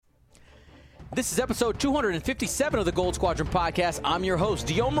This is episode 257 of the Gold Squadron podcast. I'm your host,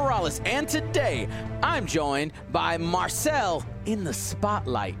 Dion Morales, and today I'm joined by Marcel in the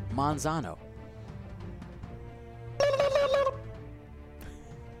Spotlight Manzano.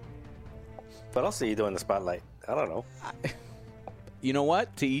 What else are you doing in the Spotlight? I don't know. You know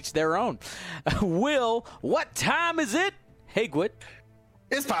what? To each their own. Will, what time is it? Hagwood.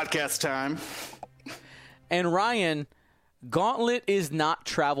 It's podcast time. And Ryan, Gauntlet is not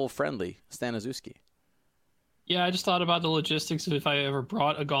travel friendly. Staniszewski. Yeah, I just thought about the logistics of if I ever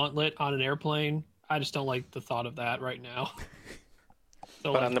brought a Gauntlet on an airplane. I just don't like the thought of that right now.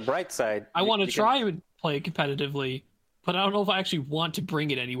 So, but on the bright side, I want to try and play it competitively, but I don't know if I actually want to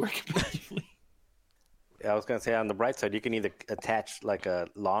bring it anywhere competitively. I was going to say, on the bright side, you can either attach like a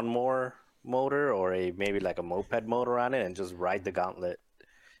lawnmower motor or maybe like a moped motor on it and just ride the Gauntlet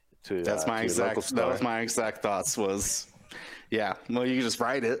to That was my exact thoughts was, yeah, well, you can just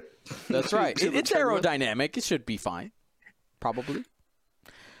ride it. That's right. It's aerodynamic. It should be fine. Probably.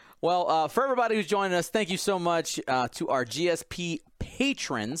 Well, for everybody who's joining us, thank you so much to our GSP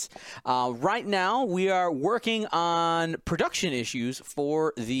patrons. Right now, we are working on production issues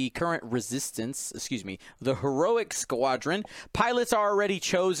for the current the Heroic Squadron. Pilots are already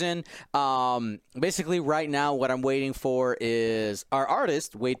chosen. Basically, right now, what I'm waiting for is our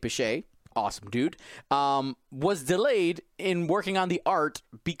artist, Wade Pichet. Awesome dude, was delayed in working on the art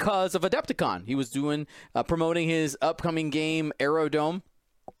because of Adepticon. He was promoting his upcoming game, Aerodome.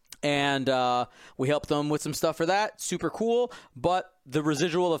 And we helped them with some stuff for that. Super cool. But the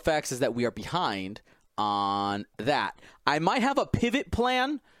residual effects is that we are behind on that. I might have a pivot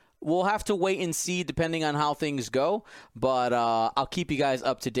plan. We'll have to wait and see depending on how things go. But I'll keep you guys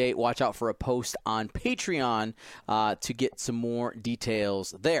up to date. Watch out for a post on Patreon to get some more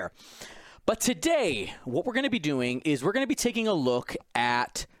details there. But today, what we're going to be doing is we're going to be taking a look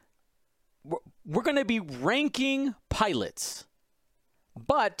at – we're going to be ranking pilots.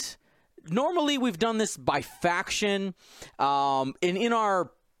 But normally we've done this by faction. And on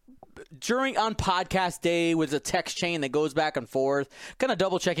podcast day with a text chain that goes back and forth, kind of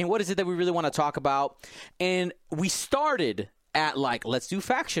double checking what is it that we really want to talk about. And we started at let's do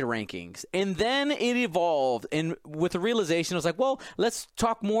faction rankings. And then it evolved. And with the realization, I was like, well, let's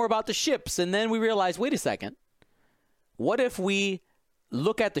talk more about the ships. And then we realized, wait a second. What if we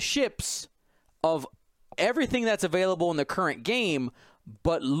look at the ships of everything that's available in the current game,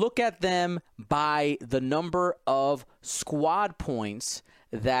 but look at them by the number of squad points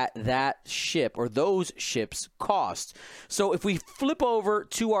that ship or those ships cost. So if we flip over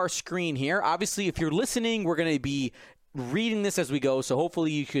to our screen here, obviously if you're listening, we're going to be reading this as we go. So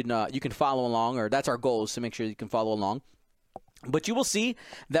hopefully you can follow along, or that's our goal, is to make sure you can follow along. But you will see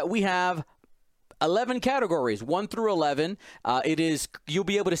that we have 11 categories, 1 through 11. You'll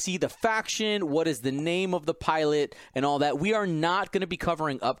be able to see the faction, what is the name of the pilot, and all that. We are not going to be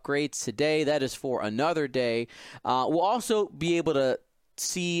covering upgrades today. That is for another day. We'll also be able to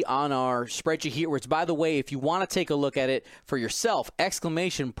see on our spreadsheet here, which, by the way, if you want to take a look at it for yourself,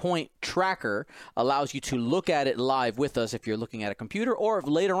 !tracker allows you to look at it live with us if you're looking at a computer, or if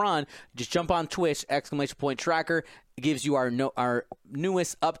later on, just jump on Twitch, !tracker. It gives you our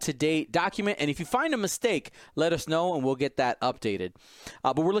newest up-to-date document. And if you find a mistake, let us know, and we'll get that updated.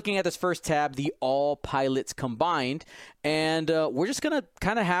 But we're looking at this first tab, the all pilots combined. And we're just going to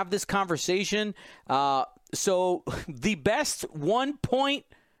kind of have this conversation. So the best 1-point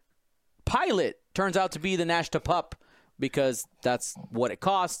pilot turns out to be the Nashta Pup, because that's what it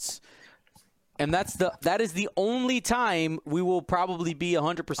costs. And that is the only time we will probably be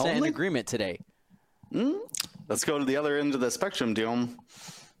 100% in agreement today. Let's go to the other end of the spectrum, Dion.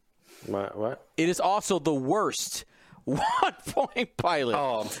 What? It is also the worst 1-point pilot.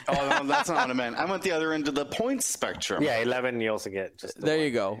 Oh, no, that's not what I meant. I meant the other end of the points spectrum. Yeah, 11 you also get just there one.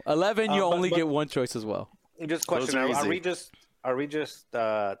 You go. 11 you only get one choice as well. Just question, are we just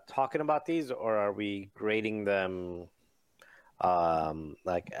talking about these, or are we grading them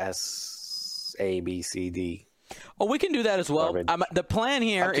like S, A, B, C, D? Oh, we can do that as well. The plan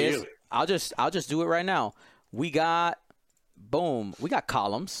here is you. I'll just do it right now. We got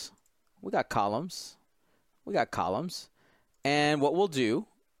columns. And what we'll do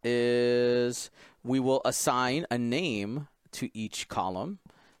is we will assign a name to each column.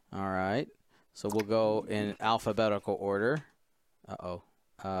 All right. So we'll go in alphabetical order. Uh-oh.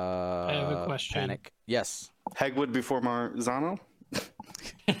 I have a question. Panic. Yes. Hagwood before Marzano?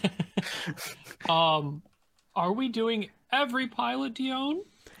 Are we doing every pilot, Dion?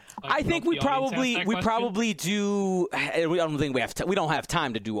 I think we probably do. I don't think we have. We don't have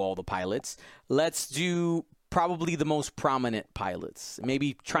time to do all the pilots. Let's do probably the most prominent pilots.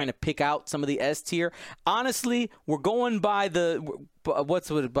 Maybe trying to pick out some of the S tier. Honestly, we're going by we're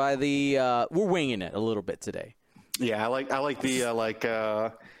winging it a little bit today. Yeah, I like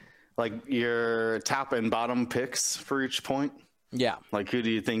the like your top and bottom picks for each point. Yeah. Like, who do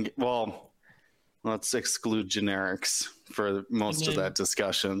you think? Well, let's exclude generics for most of that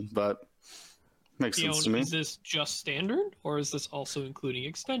discussion, but makes sense to me. Is this just standard, or is this also including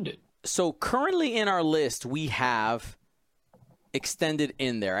extended? So currently in our list, we have extended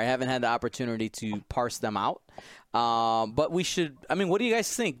in there. I haven't had the opportunity to parse them out, but we should. I mean, what do you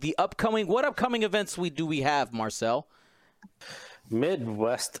guys think? What upcoming events do we have, Marcel?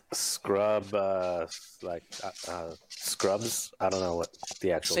 Midwest Scrub, Scrubs. I don't know what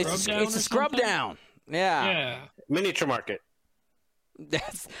the actual. It's a scrub something? down. Yeah. Yeah. Miniature market.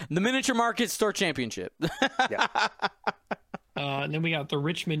 That's the Miniature Market Store Championship. Yeah. And then we got the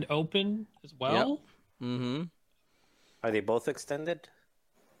Richmond Open as well. Yep. Mm-hmm. Are they both extended?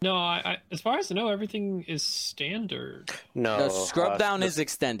 No, I as far as I know, everything is standard. No. The scrub down is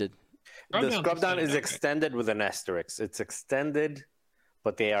extended. The scrub down is okay. extended with an asterisk. It's extended,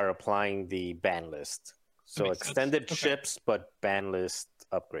 but they are applying the ban list. So makes sense. extended Okay. ships, but ban list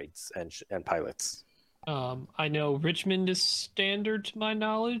upgrades and pilots. I know Richmond is standard to my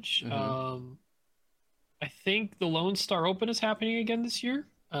knowledge. Mhm. I think the Lone Star Open is happening again this year.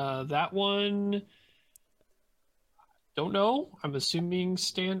 That one, don't know. I'm assuming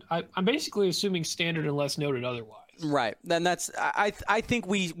I'm basically assuming standard unless noted otherwise. Right. Then I think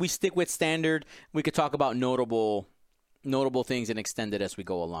we stick with standard. We could talk about notable things and extended as we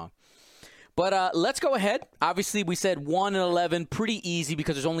go along. But let's go ahead. Obviously, we said 1 and 11, pretty easy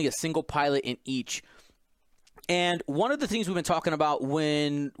because there's only a single pilot in each. And one of the things we've been talking about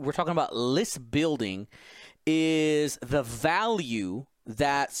when we're talking about list building is the value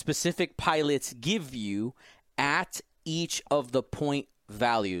that specific pilots give you at each of the point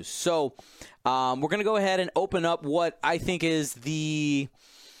values. So we're going to go ahead and open up what I think is the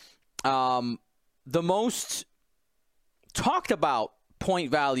most talked about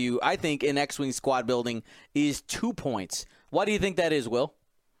point value, I think, in X-Wing squad building is 2 points. Why do you think that is, Will?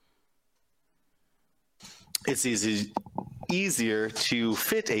 It's easier to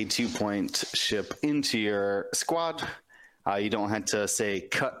fit a 2-point ship into your squad. You don't have to, say,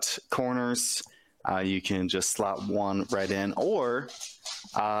 cut corners. You can just slot one right in. Or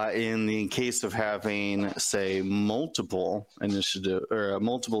in the case of having, say, multiple initiative or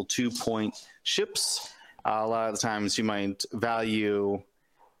multiple 2-point ships, a lot of the times you might value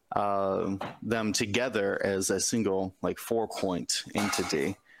them together as a single, like, 4-point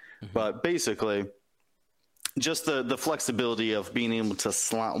entity. Mm-hmm. But basically, just the flexibility of being able to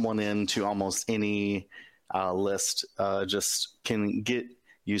slot one into almost any list just can get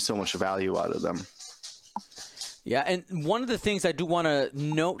you so much value out of them. Yeah, and one of the things I do want to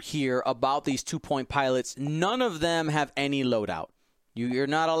note here about these 2-point pilots, none of them have any loadout. You're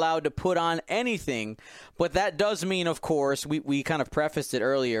not allowed to put on anything, but that does mean, of course, we kind of prefaced it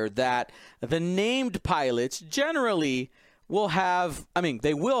earlier, that the named pilots generally will have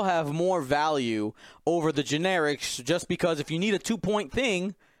more value over the generics, just because if you need a 2-point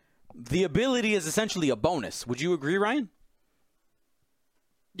thing, the ability is essentially a bonus. Would you agree, Ryan?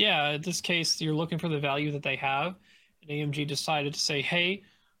 Yeah, in this case, you're looking for the value that they have. And AMG decided to say, hey,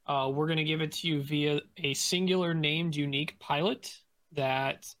 we're going to give it to you via a singular named unique pilot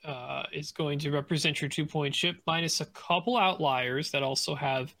that is going to represent your 2-point ship, minus a couple outliers that also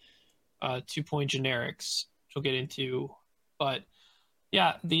have 2-point generics, which we'll get into. But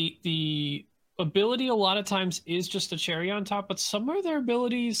yeah, the ability a lot of times is just a cherry on top, but some of their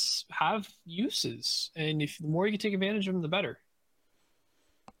abilities have uses. And the more you can take advantage of them, the better.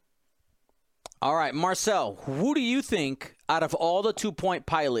 All right, Marcel, who do you think out of all the 2-point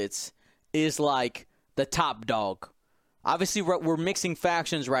pilots is like the top dog? Obviously, we're mixing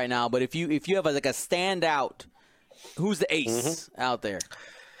factions right now, but if you have a standout, who's the ace out there?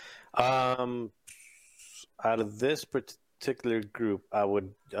 Out of this particular group, I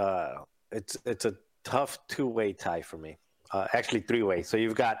would. It's a tough 2-way tie for me. Actually, 3-way. So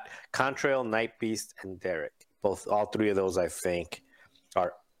you've got Contrail, Night Beast, and Derek. All three of those, I think,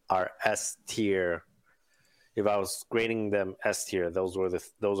 are S tier. If I was grading them S tier, those are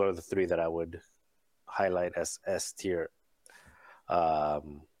the three that I would highlight as S tier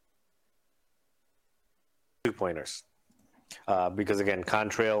 2-pointers. Because again,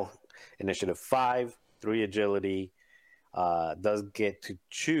 Contrail, Initiative 5, 3 agility, does get to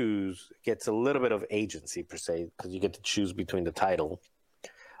choose, gets a little bit of agency per se, because you get to choose between the title,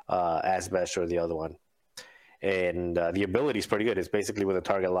 Asbesh or the other one. And the ability is pretty good. It's basically with a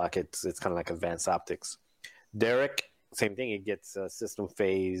target lock, it's kind of like advanced optics. Derek, same thing. He gets a system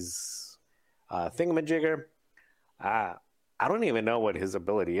phase thingamajigger. I don't even know what his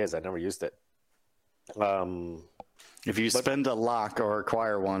ability is. I never used it. If you spend a lock or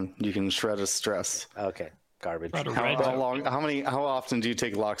acquire one, you can shred a stress. Okay, garbage. Shred a How, red how token. long? How often do you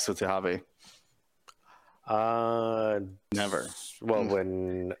take locks with your hobby? Never. Well,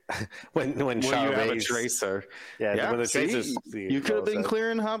 when Well, you have a Charvez- tracer. yeah, when the see, tracers, you could have been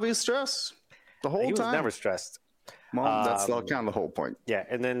clearing hobby stress the whole He was time. never stressed. Well, that's kind of the whole point. Yeah,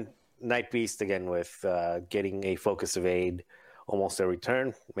 and then Night Beast again with getting a focus evade almost every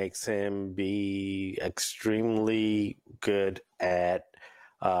turn makes him be extremely good at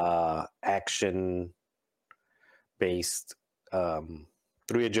action based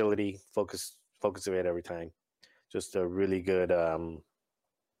 3 agility focus evade every time. Just a really good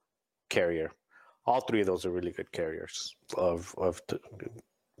carrier. All 3 of those are really good carriers of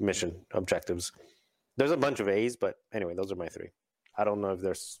mission objectives. There's a bunch of A's, but anyway, those are my 3. I don't know if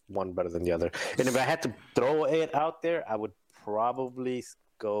there's one better than the other. And if I had to throw it out there, I would probably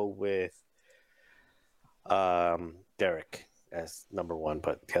go with Derek as number 1,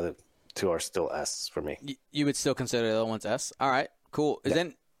 but the other 2 are still S for me. You would still consider the other one's S? All right, cool. Is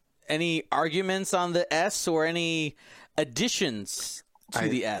there any arguments on the S or any additions to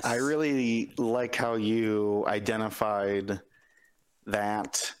the S? I really like how you identified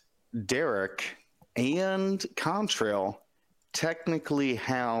that Derek and Contrail technically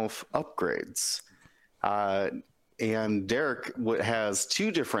have upgrades. And Derek has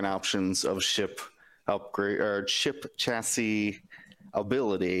 2 different options of ship upgrade or ship chassis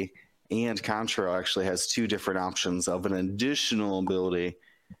ability, and Contrail actually has 2 different options of an additional ability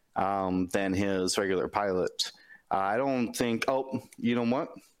than his regular pilot. I don't think. Oh, you know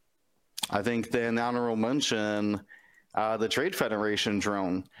what? I think then honorable mention the Trade Federation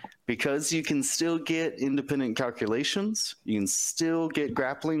drone, because you can still get independent calculations. You can still get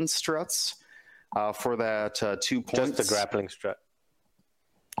grappling struts for that 2 points. Just the grappling strut.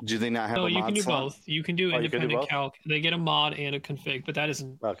 Do they not have No, a mod you can do slot? both. You can do Oh, you can do independent both? calc. They get a mod and a config, but that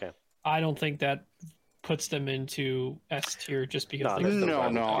isn't. Okay. I don't think that puts them into S tier just because No, they that's get no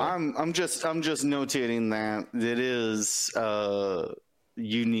No, problem. no. I'm just notating that it is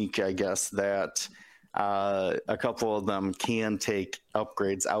unique, I guess, that a couple of them can take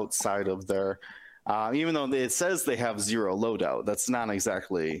upgrades outside of their. Even though it says they have 0 loadout, that's not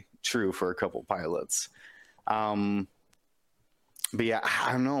exactly true for a couple pilots. But yeah,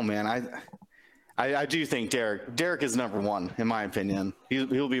 I don't know, man. I do think Derek is number 1 in my opinion.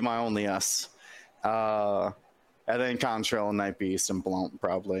 He'll be my only S. And then Contrail and Night Beast and Blount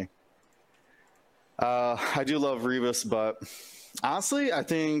probably. I do love Rebus, but honestly, I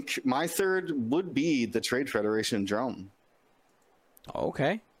think my 3rd would be the Trade Federation drone.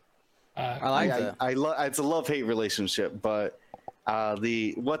 Okay. I Uh, like that. It's a love-hate relationship, but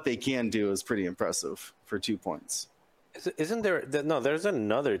what they can do is pretty impressive for 2 points. Isn't there? No, there's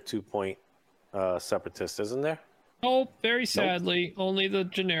another 2-point separatist, isn't there? oh, very sadly, only the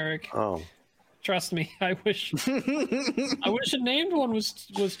generic. Oh, Trust me, I wish a named one was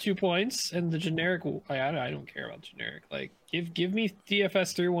 2 points, and the generic. I don't care about generic. Like, give me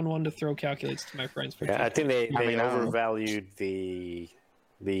DFS 311 to throw calculates to my friends for. yeah. I think they I mean, I don't know. overvalued the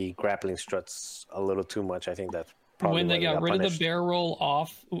grappling struts a little too much. I think that's probably when they why got rid of punished. the barrel roll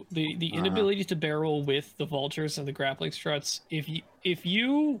off, the inability to barrel roll with the vultures and the grappling struts. If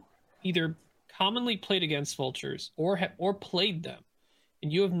you either commonly played against vultures or played them,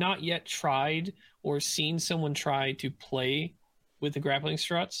 and you have not yet tried or seen someone try to play with the grappling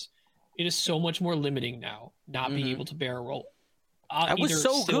struts, it is so much more limiting now not being able to barrel roll. That was either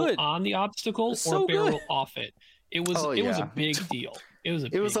so still good. on the obstacle or So barrel good. roll off it. It was Oh, it was a yeah. big deal. It was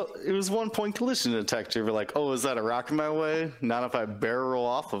a It was 1 point collision detector. We're like, oh, is that a rock in my way? Not if I barrel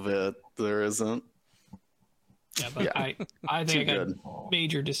off of it. There isn't. Yeah, but Yeah. I think I Too could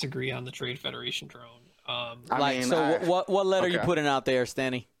major disagree on the Trade Federation drone. What letter you okay. putting out there,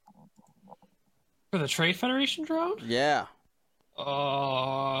 Stanny? For the Trade Federation drone? Yeah.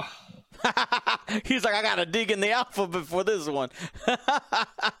 He's like, I gotta dig in the alphabet for this one.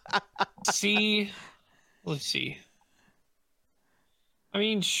 Let's see. I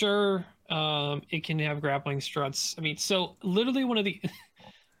mean, sure, it can have grappling struts. I mean, so literally one of the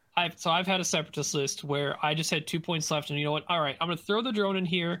I've had a separatist list where I just had 2 points left, and you know what? All right, I'm gonna throw the drone in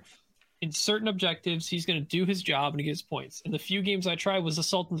here. In certain objectives, he's gonna do his job and he gets points. And the few games I tried was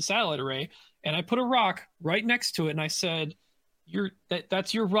Assault on the Satellite Array, and I put a rock right next to it, and I said,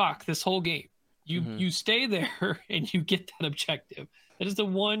 that's your rock this whole game. You stay there and you get that objective. That is the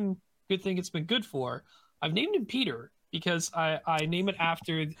one good thing it's been good for. I've named him Peter because I name it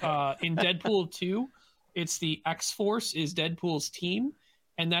after in Deadpool 2. It's the X-Force is Deadpool's team,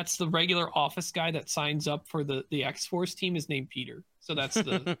 and that's the regular office guy that signs up for the X-Force team is named Peter. So that's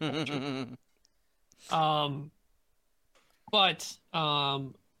the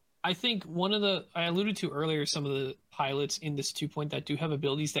I think I alluded to earlier some of the pilots in this 2 that do have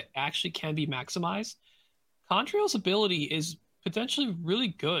abilities that actually can be maximized. Contrail's ability is potentially really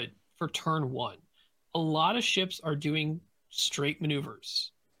good for turn 1. A lot of ships are doing straight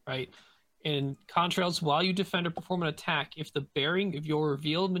maneuvers, right? In Contrails, while you defend or perform an attack, if the bearing of your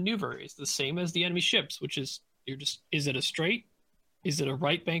revealed maneuver is the same as the enemy ships, which is is it a straight? Is it a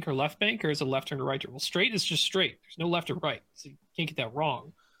right bank or left bank, or is it left turn or right turn? Well, straight is just straight. There's no left or right, so you can't get that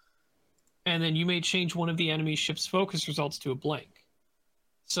wrong. And then you may change one of the enemy ship's focus results to a blank.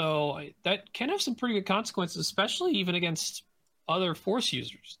 So that can have some pretty good consequences, especially even against other force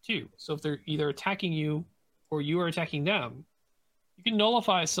users too. So if they're either attacking you or you are attacking them, you can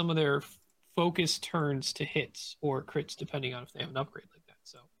nullify some of their focus turns to hits or crits, depending on if they have an upgrade like that.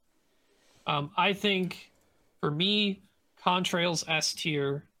 So I think for me, Contrail's S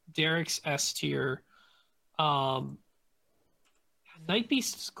tier, Derek's S tier, Night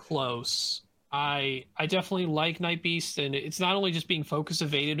Beast is close. I definitely like Night Beast, and it's not only just being focus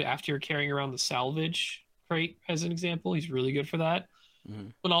evaded after you're carrying around the salvage crate as an example. He's really good for that. Mm-hmm.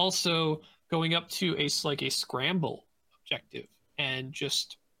 But also going up to a scramble objective and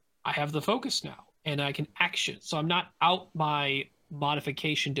just I have the focus now and I can action. So I'm not out my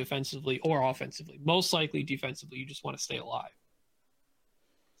modification defensively or offensively. Most likely defensively, you just want to stay alive.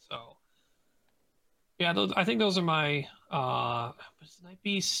 So yeah, I think those are my Night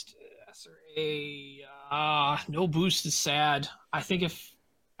Beast S or A. No boost is sad. I think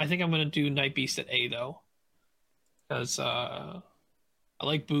I'm gonna do Night Beast at A though, because I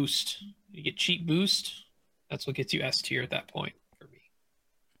like boost. You get cheap boost. That's what gets you S tier at that point for me.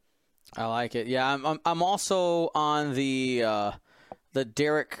 I like it. Yeah, I'm also on the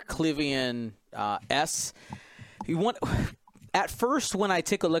Derek Clivian S. At first, when I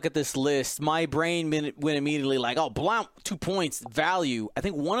take a look at this list, my brain went immediately like, oh, Blount, 2 points, value. I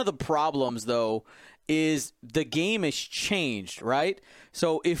think one of the problems, though, is the game has changed, right?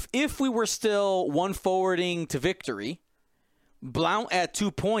 So if we were still one forwarding to victory, Blount at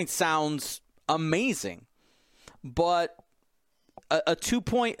 2 points sounds amazing. But a 2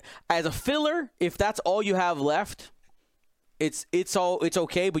 point, as a filler, if that's all you have left, it's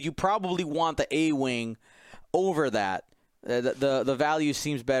okay, but you probably want the A-wing over that. The value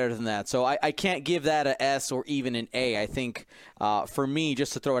seems better than that. So I can't give that an S or even an A. I think for me,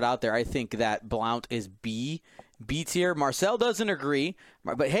 just to throw it out there, I think that Blount is B tier. Marcel doesn't agree.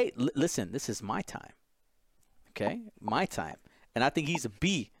 But hey, listen, this is my time. Okay? My time. And I think he's a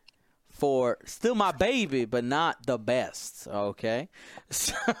B for still my baby, but not the best. Okay?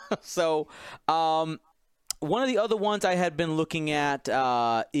 So one of the other ones I had been looking at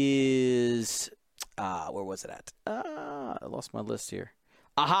is... where was it at? I lost my list here.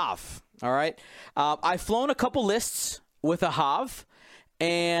 Ahav. All right. I've flown a couple lists with Ahav,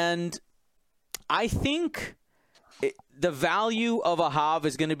 and I think the value of Ahav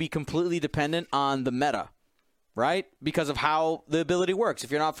is going to be completely dependent on the meta, right? Because of how the ability works.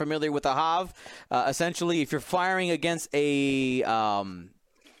 If you're not familiar with Ahav, essentially, if you're firing against a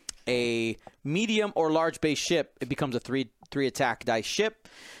medium or large base ship, it becomes a three attack dice ship.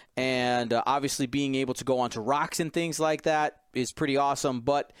 And obviously being able to go onto rocks and things like that is pretty awesome.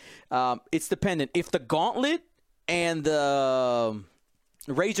 But it's dependent. If the Gauntlet and the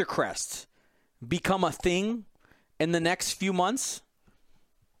Razor Crest become a thing in the next few months,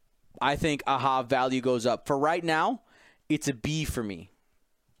 I think Ahav value goes up. For right now, it's a B for me.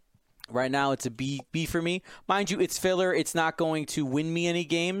 Right now, it's a B for me. Mind you, it's filler. It's not going to win me any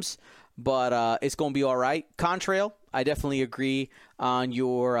games, but it's going to be all right. Contrail, I definitely agree on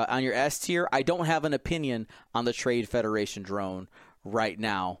your S tier. I don't have an opinion on the Trade Federation drone right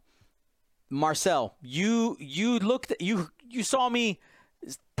now. Marcel, you saw me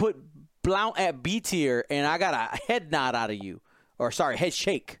put Blount at B tier, and I got a head nod out of you, or sorry, head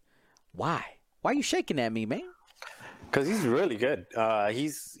shake. Why? Why are you shaking at me, man? Because he's really good.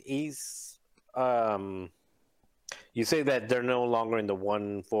 You say that they're no longer in the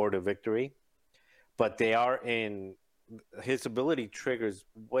 1-4 to victory, but they are in. His ability triggers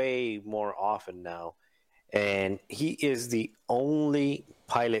way more often now, and he is the only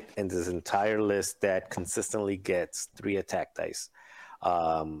pilot in this entire list that consistently gets 3 attack dice.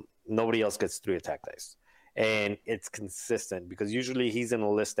 Nobody else gets 3 attack dice, and it's consistent because usually he's in a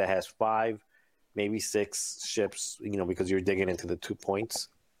list that has 5, maybe 6 ships. Because you're digging into the 2 points,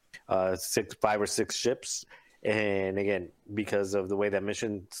 5 or 6 ships. And again, because of the way that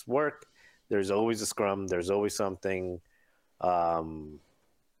missions work, There's always a scrum. There's always something.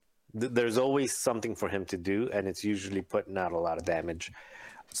 There's always something for him to do, and it's usually putting out a lot of damage.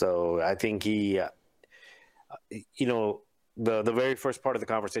 So I think he, the very first part of the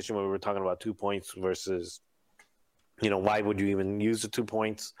conversation when we were talking about 2 points versus, why would you even use the 2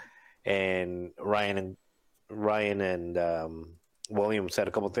 points? And Ryan and William said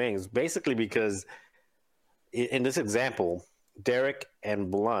a couple things, basically because in this example, Derek and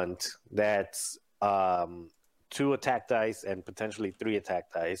Blunt, that's 2 attack dice and potentially 3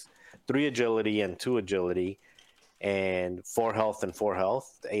 attack dice, 3 agility and 2 agility, and 4 health and 4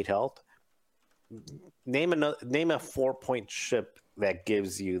 health, 8 health. Name a 4-point ship that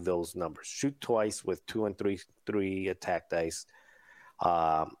gives you those numbers. Shoot twice with 2 and 3 attack dice,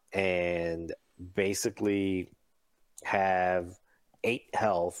 and basically have 8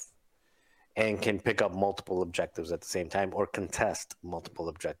 health and can pick up multiple objectives at the same time or contest multiple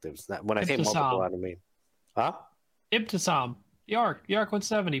objectives. When I say multiple, I mean, Ibtisam, Yark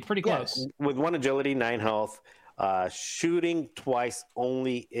 170, pretty close. Yeah, with 1 agility, 9 health. Shooting twice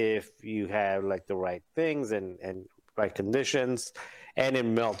only if you have like the right things and right conditions, and it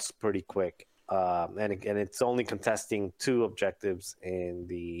melts pretty quick. And it's only contesting 2 objectives in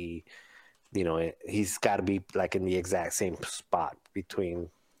the, he's got to be like in the exact same spot between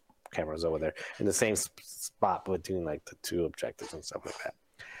cameras over there, in the same spot between like the 2 objectives and stuff like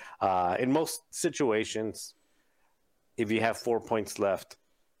that. In most situations, if you have 4 points left,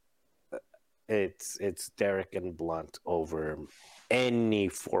 it's Derek and Blunt over any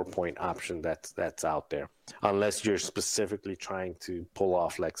 4-point option that's out there, unless you're specifically trying to pull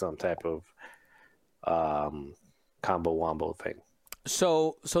off like some type of combo wombo thing.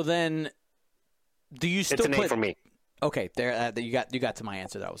 So then, do you still it's an put... A for me? Okay, there you got to my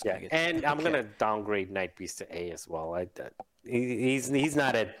answer that I was going to get. And I'm going to downgrade Night Beast to A as well. He's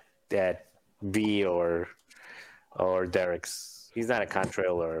not at V or Derek's. He's not a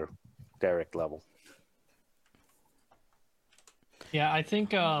Contrail or Derek level. Yeah, I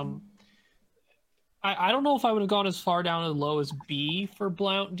think I don't know if I would have gone as far down as low as B for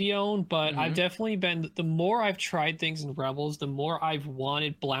Blount Dion, but I've definitely been, the more I've tried things in Rebels, the more I've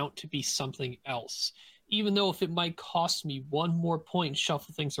wanted Blount to be something else. Even though if it might cost me 1 more point and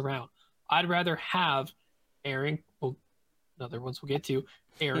shuffle things around, I'd rather have Aaron, another ones we'll get to,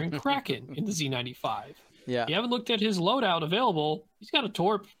 Aaron Kraken in the Z95. Yeah. If you haven't looked at his loadout available, he's got a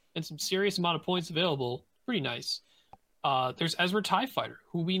Torp and some serious amount of points available. Pretty nice. There's Ezra TIE Fighter,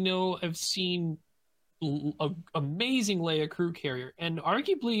 who we know have seen amazing Leia crew carrier, and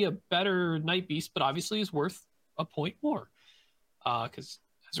arguably a better Night Beast, but obviously is worth a point more because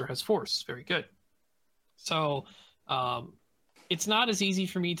Ezra has Force. Very good. So it's not as easy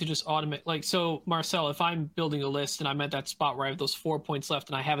for me to just automate. Like, so Marcel, if I'm building a list and I'm at that spot where I have those 4 points left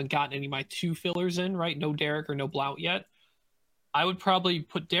and I haven't gotten any of my 2 fillers in, right? No Derek or no Blount yet. I would probably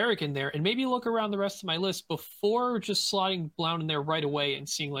put Derek in there and maybe look around the rest of my list before just slotting Blount in there right away and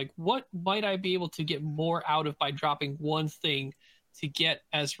seeing like, what might I be able to get more out of by dropping one thing to get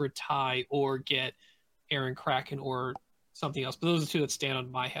Ezra TIE or get Aaron Kraken or something else. But those are 2 that stand on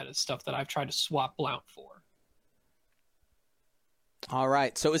my head as stuff that I've tried to swap Blount for. All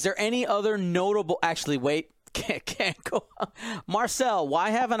right. So is there any other notable... Actually, wait. Can't go. Marcel,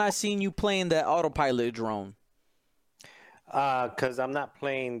 why haven't I seen you playing the autopilot drone? Because I'm not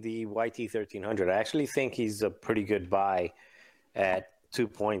playing the YT-1300. I actually think he's a pretty good buy at 2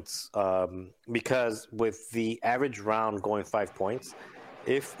 points. Because with the average round going 5 points,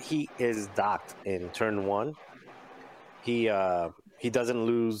 if he is docked in turn 1, he doesn't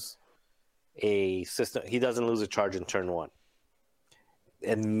lose a system. He doesn't lose a charge in turn 1.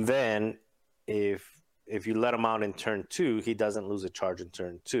 And then if you let him out in turn 2, he doesn't lose a charge in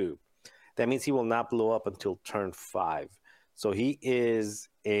turn 2. That means he will not blow up until turn 5. So he is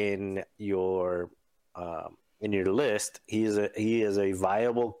in your list. He is a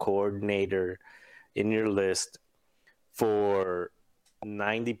viable coordinator in your list for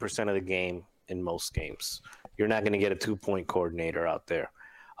 90% of the game in most games. You're not going to get a 2-point coordinator out there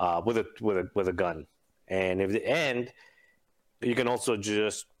with a gun. And you can also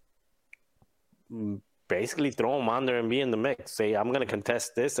just basically throw him on there and be in the mix. Say, I'm going to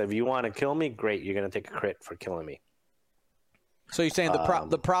contest this. If you want to kill me, great. You're going to take a crit for killing me. So you're saying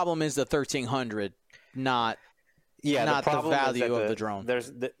the problem is the 1300, not the value of the drone.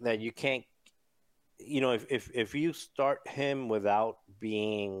 That you can't, if you start him without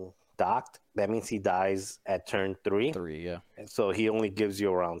being docked, that means he dies at turn 3. 3, yeah. And so he only gives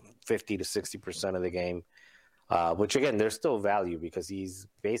you around 50 to 60% of the game. Which again, there's still value because he's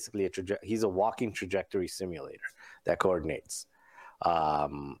basically he's a walking trajectory simulator that coordinates.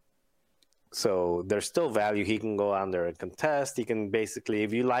 So there's still value. He can go on there and contest. He can basically,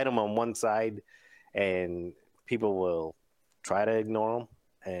 if you light him on one side, and people will try to ignore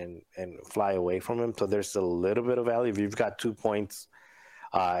him and fly away from him. So there's a little bit of value. If you've got 2 points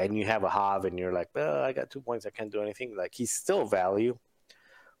and you have a Hav and you're like, oh, I got 2 points, I can't do anything. Like, he's still value.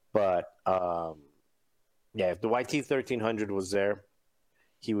 But yeah, if the YT 1300 was there,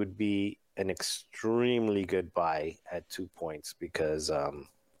 he would be an extremely good buy at 2 points because all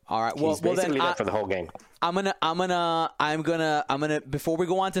right. he's basically there for the whole game. I'm gonna. Before we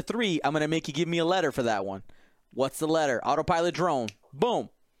go on to 3, I'm gonna make you give me a letter for that one. What's the letter? Autopilot drone. Boom.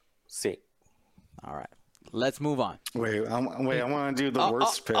 See. All right. Let's move on. Wait, I want to do the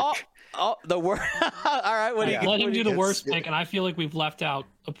worst pick. The worst. All right. What do you? Let him do the worst pick, and I feel like we've left out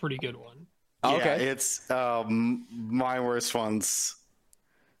a pretty good one. Yeah, Okay. it's my worst ones.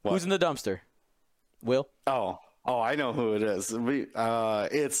 What? Who's in the dumpster? Will? Oh, I know who it is.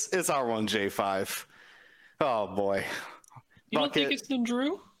 It's R1J5. Oh boy. You don't think it's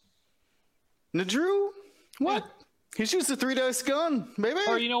Nadru? Nadru? What? Yeah. He shoots a 3-dice gun, baby.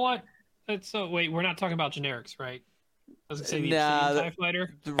 Or you know what? Wait, we're not talking about generics, right? Does it say the Nah, Obsidian TIE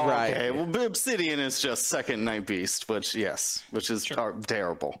Fighter? Right. Okay, well, Obsidian is just second Night Beast, which is Sure.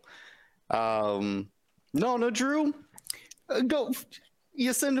 terrible. No, Drew. Go.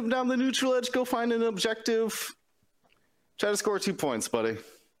 You send him down the neutral edge. Go find an objective. Try to score 2 points, buddy.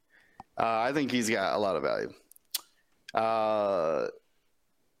 I think he's got a lot of value.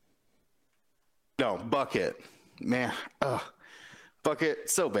 No, Bucket. Man, Bucket,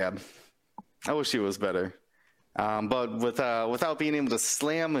 so bad. I wish he was better. But without being able to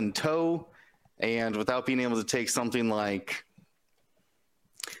slam and tow, and without being able to take something that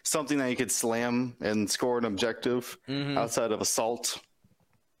you could slam and score an objective outside of assault,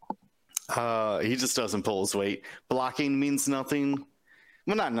 he just doesn't pull his weight. Blocking means nothing.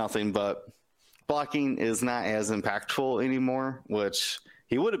 Well, not nothing, but blocking is not as impactful anymore, which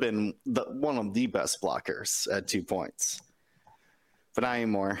he would have been one of the best blockers at 2 points. But not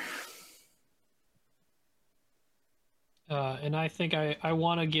anymore. And I think I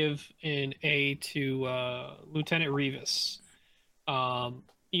want to give an A to Lieutenant Revis.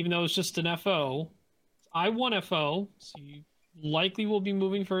 Even though it's just an FO, I won FO, so you likely will be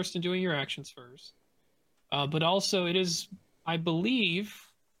moving first and doing your actions first. But also, it is, I believe,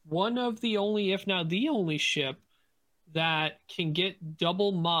 one of the only, if not the only ship that can get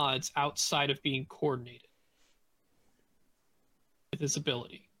double mods outside of being coordinated with this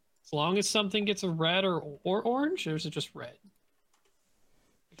ability. As long as something gets a red or orange, or is it just red?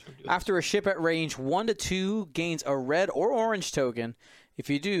 After a ship at range 1 to 2 gains a red or orange token, if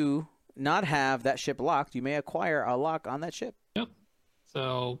you do not have that ship locked, you may acquire a lock on that ship. Yep.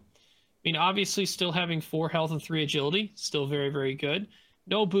 So, I mean, obviously still having 4 health and 3 agility, still very, very good.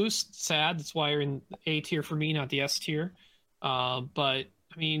 No boost, sad. That's why you're in A tier for me, not the S tier. But,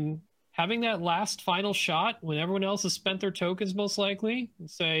 I mean, having that last final shot when everyone else has spent their tokens most likely, and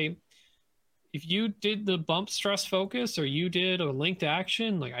say, if you did the bump stress focus or you did a linked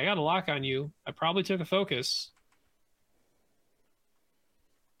action, like, I got a lock on you, I probably took a focus.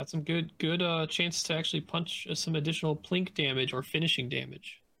 Got some good chance to actually punch some additional plink damage or finishing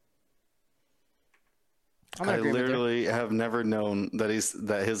damage. I literally have never known that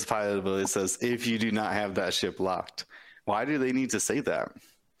his pilot ability says, if you do not have that ship locked. Why do they need to say that?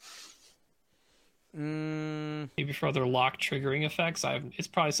 Maybe for other lock triggering effects. It's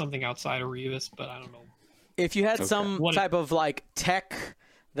probably something outside of Revis, but I don't know. If you had some type of like tech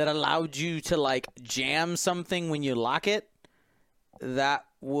that allowed you to like jam something when you lock it, that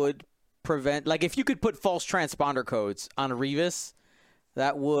would prevent, like, if you could put false transponder codes on Revis,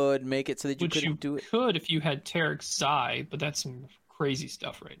 that would make it so that you couldn't do it. Could if you had Tarek Zai, but that's some crazy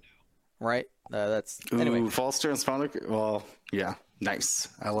stuff right now. Right? Anyway. False transponder. Well, yeah, nice.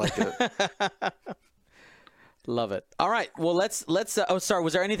 I like it. Love it. All right. Well, let's. Oh, sorry.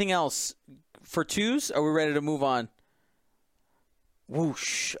 Was there anything else for 2s? Are we ready to move on?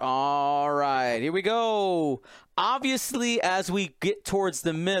 Whoosh. All right. Here we go. Obviously, as we get towards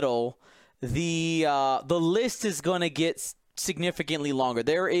the middle, the list is going to get significantly longer.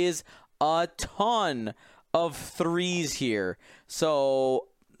 There is a ton of 3s here. So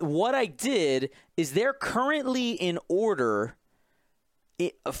what I did is they're currently in order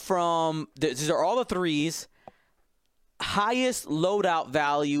from, these are all the 3s, highest loadout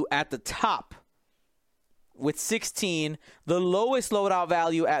value at the top with 16. The lowest loadout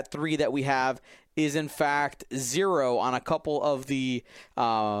value at 3 that we have is in fact 0 on a couple of the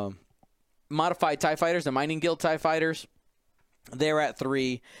modified TIE fighters, the Mining Guild TIE fighters. They're at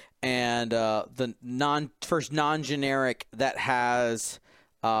 3, and the first non-generic that has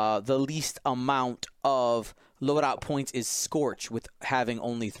the least amount of loadout points is Scorch, with having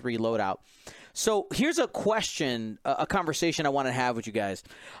only 3 loadout. So here's a question, a conversation I want to have with you guys.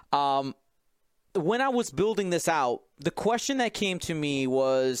 When I was building this out, the question that came to me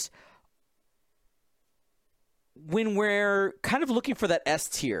was, when we're kind of looking for that S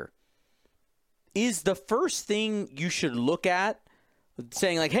tier, is the first thing you should look at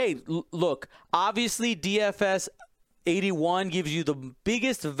saying like, hey, look, obviously DFS 81 gives you the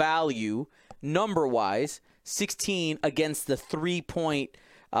biggest value number-wise, 16 against the 3-point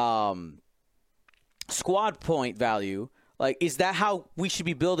squad point value. Like, is that how we should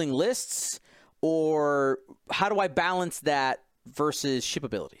be building lists, or how do I balance that versus ship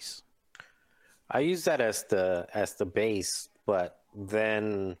abilities? I use that as the base, but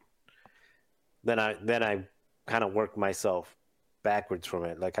then I kind of work myself backwards from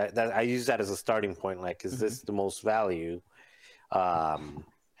it. Like I use that as a starting point. Like, is this the most value per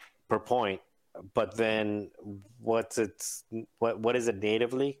point? But then what is it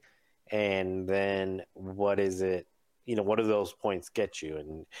natively, and then what is it? What do those points get you?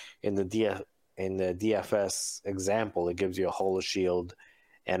 And in the DFS example, it gives you a hull, a shield,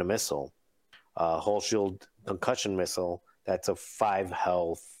 and a missile. Hull, shield, concussion missile. That's a 5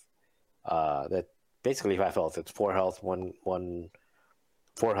 health. That basically 5 health. It's 4 health, 4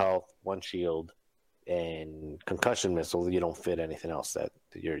 health, 1 shield, and concussion missile. You don't fit anything else. That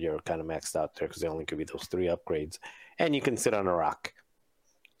you're kind of maxed out there because they only give you those 3 upgrades, and you can sit on a rock.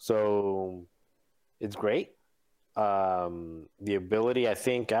 So it's great. The ability, I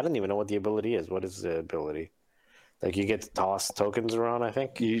don't even know what the ability is. What is the ability? Like, you get to toss tokens around, I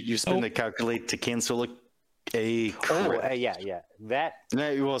think. You spin the calculate to cancel a crit. Oh, yeah. That.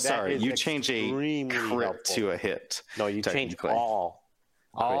 No, well, sorry. You change a crit helpful. to a hit. No, you change all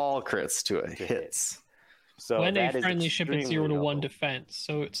crits to a hits. So when a that is friendly ship is 0 to extremely 1 helpful. defense,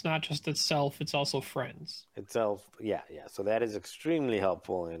 so it's not just itself; it's also friends. Itself, yeah. So that is extremely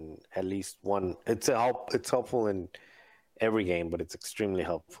helpful in at least one. It's helpful in every game, but it's extremely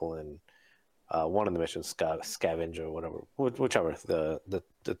helpful in one of the missions, scavenger or whatever, whichever the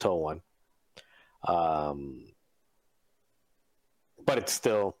tow one. But it's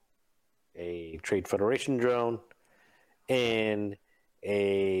still a Trade Federation drone and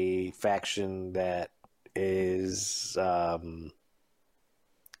a faction that is got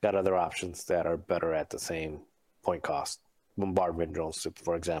other options that are better at the same point cost. Bombardment drones,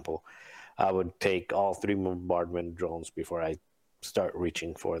 for example. I would take all 3 bombardment drones before I start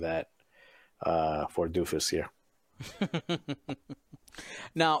reaching for that for Doofus here.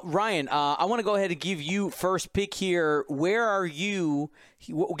 Now, Ryan, I want to go ahead and give you first pick here. Where are you?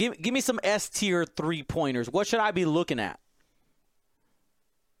 Give me some S tier 3-pointers. What should I be looking at?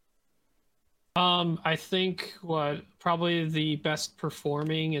 I think probably the best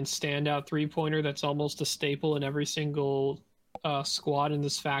performing and standout 3-pointer that's almost a staple in every single squad in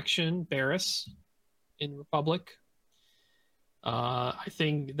this faction, Barris in Republic. I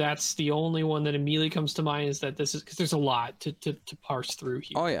think that's the only one that immediately comes to mind, is that this is because there's a lot to parse through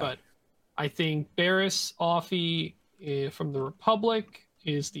here. Oh, yeah. But I think Barris Offie from the Republic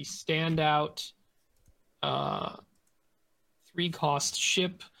is the standout 3-cost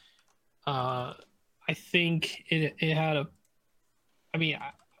ship. I think it had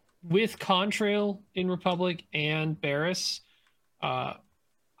with Contrail in Republic and Barris, I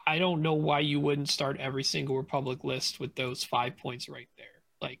don't know why you wouldn't start every single Republic list with those 5 points right there.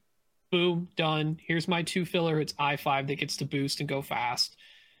 Like, boom, done. Here's my 2 filler. It's I-5 that gets to boost and go fast.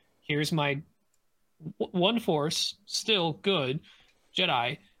 Here's my 1 force, still good,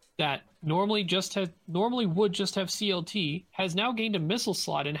 Jedi, that normally would just have CLT, has now gained a missile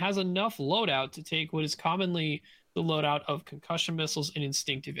slot and has enough loadout to take what is commonly the loadout of concussion missiles and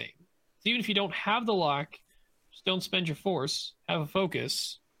instinctive aim. So even if you don't have the lock, just don't spend your force, have a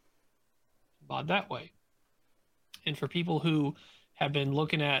focus, mod that way. And for people who have been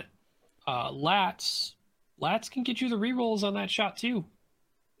looking at lats can get you the rerolls on that shot too,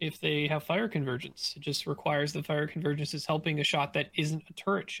 if they have fire convergence. It just requires the fire convergence is helping a shot that isn't a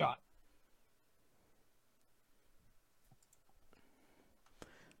turret shot.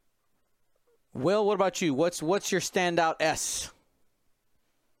 Will, what about you? What's your standout S?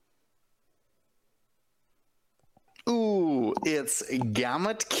 Ooh, it's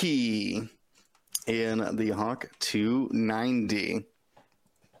Gamut Key in the Hawk 290.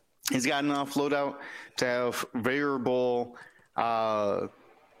 He's got enough loadout to have variable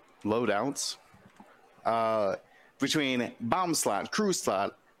loadouts between bomb slot, crew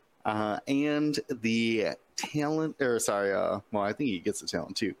slot, and the talent. I think he gets the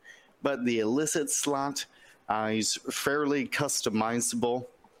talent too, but the illicit slot He's fairly customizable.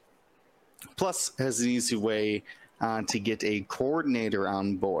 Plus, has an easy way to get a coordinator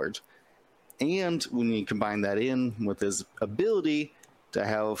on board. And when you combine that in with his ability to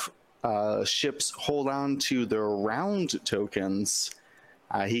have ships hold on to their round tokens,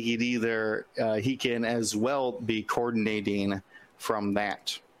 he can as well be coordinating from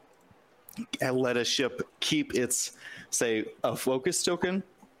that. And let a ship keep its, say, a focus token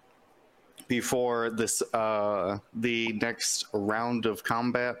before this the next round of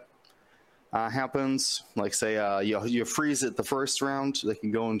combat happens. Like, say, you freeze it the first round, they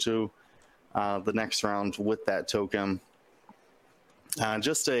can go into the next round with that token.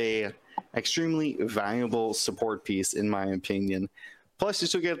 Just a extremely valuable support piece, in my opinion. Plus, you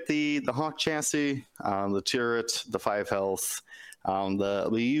still get the Hawk chassis, the turret, the 5 health, the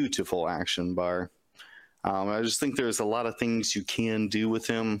beautiful action bar. I just think there's a lot of things you can do with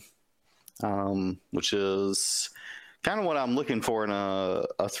him, which is kind of what I'm looking for in a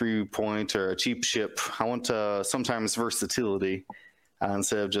 3-point or a cheap ship. I want sometimes versatility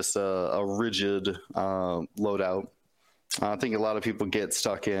instead of just a rigid loadout. I think a lot of people get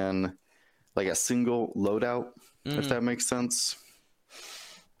stuck in like a single loadout, if that makes sense.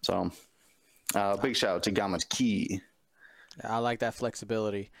 So, big shout out to Gamut Key. I like that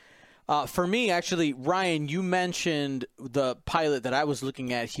flexibility. For me, actually, Ryan, you mentioned the pilot that I was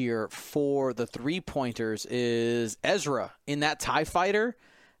looking at here for the 3-pointers is Ezra in that TIE fighter.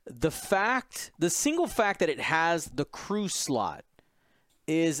 The single fact that it has the crew slot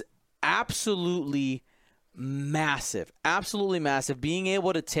is absolutely massive. Absolutely massive. Being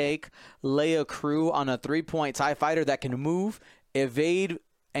able to take Leia crew on a 3-point TIE fighter that can move, evade,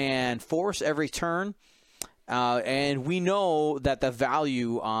 and force every turn. And we know that the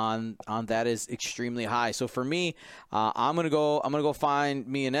value on that is extremely high. So for me, I'm gonna go find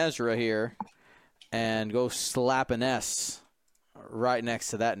me an Ezra here, and go slap an S right next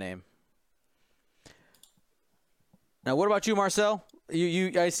to that name. Now, what about you, Marcel?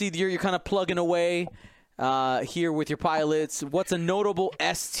 I see you're kind of plugging away here with your pilots. What's a notable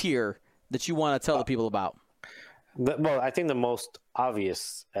S tier that you want to tell the people about? Well, I think the most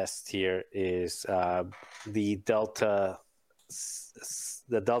obvious S tier is the Delta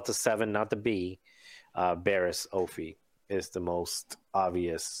 7, not the B. Barriss Offee is the most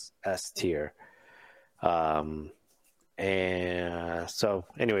obvious S tier. And so,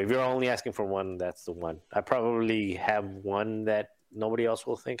 anyway, if you're only asking for one, that's the one. I probably have one that nobody else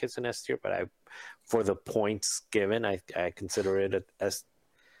will think it's an S tier, but for the points given, I consider it an S.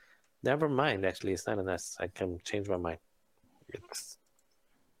 Never mind. Actually, it's not an S. I can change my mind.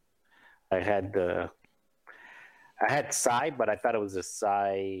 I had Psi, but I thought it was a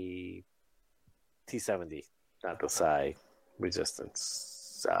Psi T-70, not the Psi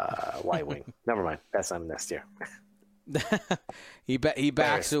Resistance Y-wing. Never mind. That's not an S tier. he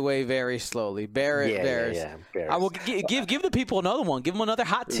backs away very slowly. Barriss. Yeah, Barriss. I will give the people another one. Give them another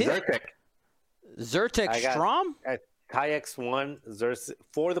hot tip. Zyrtec Strom. TIE X1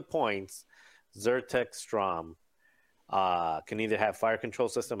 for the points. Zyrtec Strom can either have fire control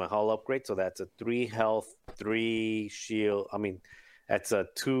system and hull upgrade, so that's a 3 health, 3 shield. I mean, that's a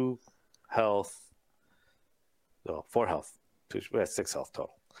 2 health, 4 health, 6 health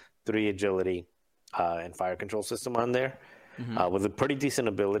total, 3 agility, and fire control system on there, with a pretty decent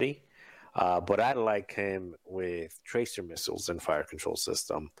ability. But I like him with tracer missiles and fire control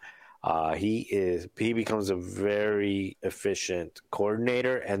system. He becomes a very efficient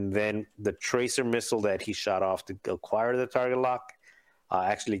coordinator, and then the tracer missile that he shot off to acquire the target lock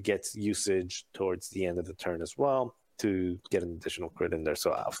actually gets usage towards the end of the turn as well to get an additional crit in there.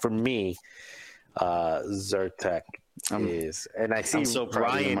 So for me, Zyrtec is, and I see so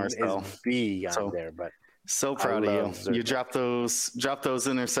Ryan is B on there, but so proud of you. Zyrtec. You dropped those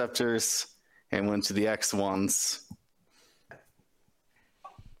interceptors and went to the X1s.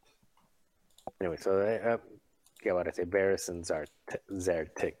 Anyway, so what I say, Barriss and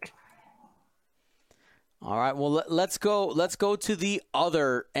Zyrtec. All right, well, let's go to the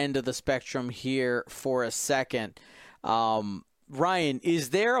other end of the spectrum here for a second. Ryan,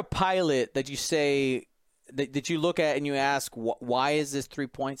 is there a pilot that you say that you look at and you ask, why is this 3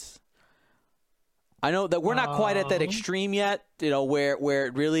 points? I know that we're not quite at that extreme yet, where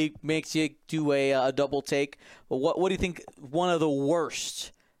it really makes you do a double take. But what do you think one of the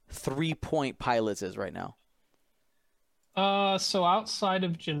worst 3-point pilots is right now? So outside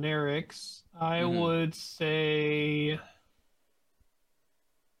of generics, I would say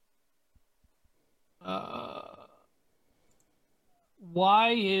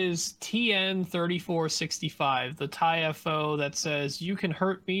Why is TN3465 the TIE FO that says you can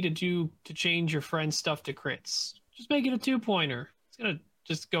hurt me to change your friend's stuff to crits? Just make it a 2-pointer. It's gonna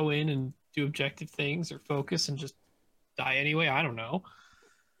just go in and do objective things or focus and just die anyway. I don't know.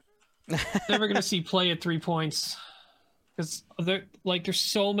 Never gonna see play at 3 points because there's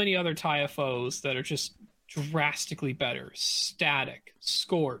so many other TIE FOs that are just drastically better. Static,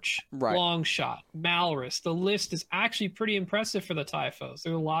 Scorch, Right. Long Shot, Malrus. The list is actually pretty impressive for the TIE FOs.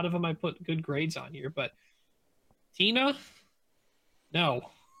 There are a lot of them I put good grades on here, but Tina, no.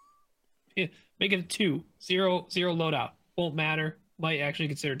 Yeah, make it a 2. Zero loadout. Won't matter. Might actually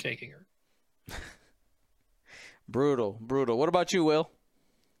consider taking her. Brutal. What about you, Will?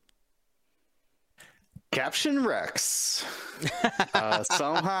 Captain Rex.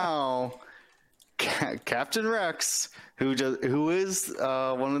 Somehow, Captain Rex, who is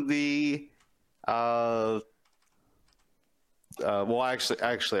one of the well,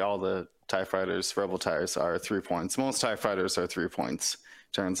 actually, all the TIE fighters, Rebel TIEs are 3 points. Most TIE fighters are 3 points.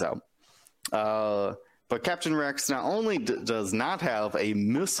 Turns out. But Captain Rex not only does not have a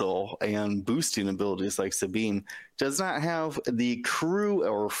missile and boosting abilities like Sabine, does not have the crew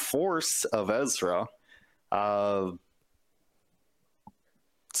or force of Ezra.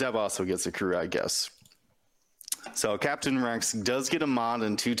 Zeb also gets a crew, I guess. So Captain Rex does get a mod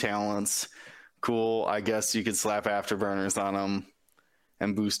and 2 talents. Cool. I guess you could slap afterburners on him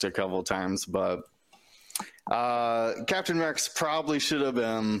and boost a couple times, but Captain Rex probably should have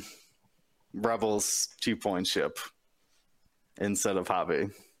been Rebels 2-point ship instead of Hobby.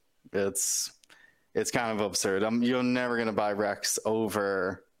 It's kind of absurd. You're never gonna buy Rex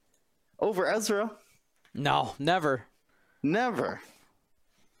over Ezra. No, never.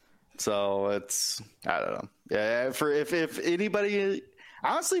 So I don't know. Yeah, if anybody,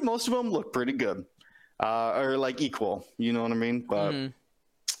 honestly, most of them look pretty good, or like equal. You know what I mean? But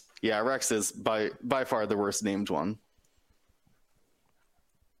yeah, Rex is by far the worst named one.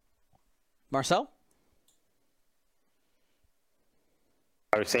 Marcel?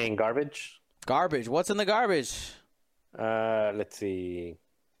 Are we saying garbage? Garbage. What's in the garbage? Let's see.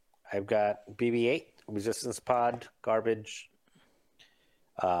 I've got BB-8 Resistance Pod, garbage.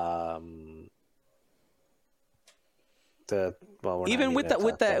 Even with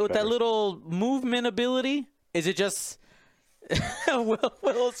that little movement ability, is it just Will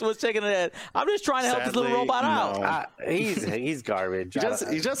was shaking his head. I'm just trying to help this little robot out. He's garbage.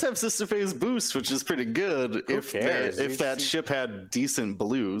 He does have Sister Phase boost, which is pretty good. If that ship had decent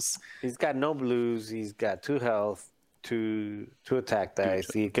blues. He's got no blues. He's got 2 health, 2 attack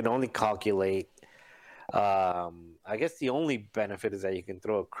dice. He can only calculate. I guess the only benefit is that you can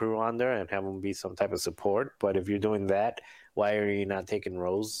throw a crew on there and have him be some type of support. But if you're doing that, why are you not taking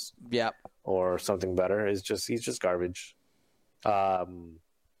Rose? Yep. Or something better? He's just garbage. Yeah,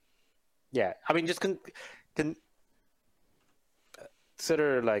 I mean, just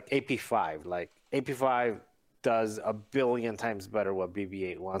consider like AP5. Like AP5 does a billion times better what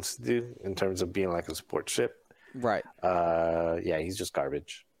BB-8 wants to do in terms of being like a support ship. Right. Yeah, he's just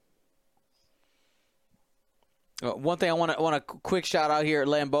garbage. One thing I want to quick shout out here at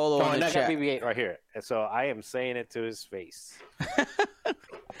Lambolo in the chat. I got BB-8 right here, and so I am saying it to his face.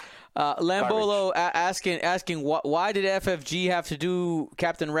 Lambolo asking why did FFG have to do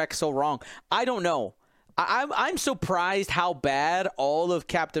Captain Rex so wrong? I don't know. I'm surprised how bad all of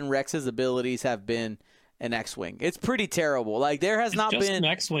Captain Rex's abilities have been in X-Wing. It's pretty terrible. Like there has not been an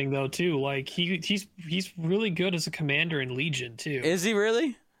X-Wing though too. Like he's really good as a commander in Legion too. Is he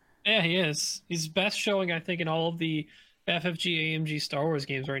really? Yeah, he is. He's best showing I think in all of the FFG AMG Star Wars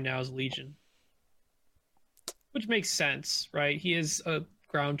games right now is Legion, which makes sense, right? He is a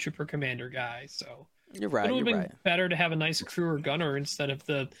ground trooper commander guy, so you're right. It would have been better to have a nice crew or gunner instead of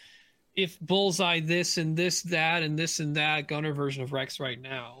if bullseye this and this that and this and that gunner version of Rex right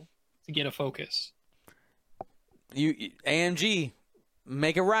now to get a focus. You AMG,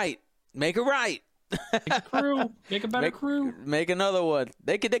 make it right. Make it right. Make a crew. Make a better crew. Make another one.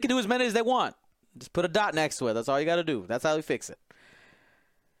 They can do as many as they want. Just put a dot next to it. That's all you got to do. That's how you fix it.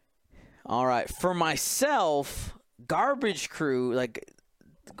 All right. For myself, garbage crew, like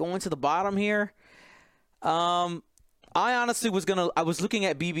going to the bottom here. I honestly I was looking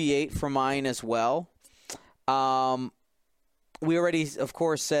at BB-8 for mine as well. We already, of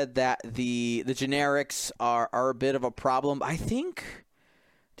course, said that the generics are a bit of a problem. I think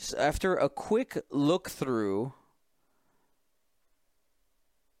just after a quick look through,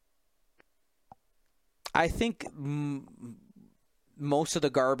 I think most of the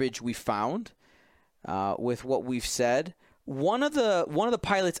garbage we found with what we've said. One of the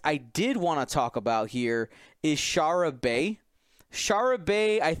pilots I did want to talk about here is Shara Bey, Shara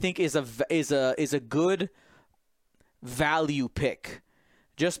Bay, I think, is a good value pick,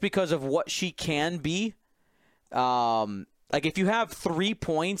 just because of what she can be. Like if you have 3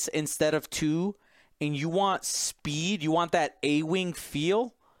 points instead of 2, and you want speed, you want that A-wing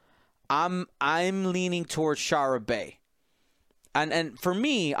feel, I'm leaning towards Shara Bay. And for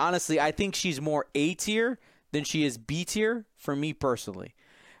me, honestly, I think she's more A tier than she is B tier for me personally.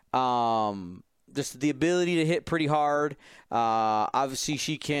 Just the ability to hit pretty hard. Obviously,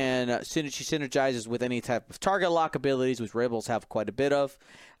 she synergizes with any type of target lock abilities, which Rebels have quite a bit of.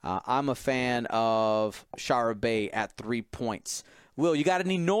 I'm a fan of Shara Bay at 3 points. Will, you got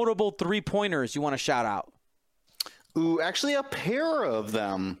any notable 3-pointers you want to shout out? Ooh, actually a pair of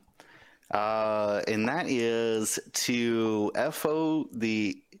them. And that is to FO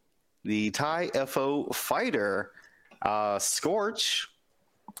the TIE FO fighter, Scorch,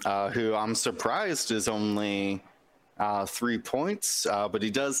 who I'm surprised is only 3 points, but he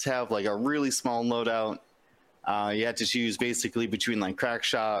does have like a really small loadout. You had to choose basically between like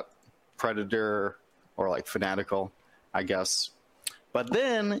Crackshot, Predator, or like Fanatical, I guess. But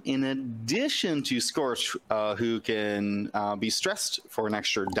then, in addition to Scorch, who can be stressed for an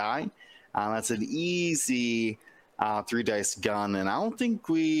extra die, that's an easy 3-dice gun. And I don't think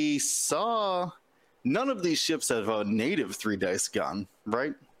we saw... None of these ships have a native 3-dice gun,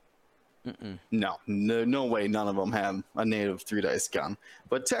 right? No way none of them have a native 3-dice gun.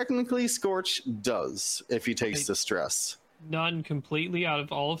 But technically, Scorch does, if he takes the stress. None completely out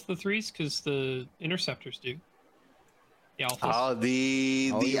of all of the 3s, because the Interceptors do. The Alphas.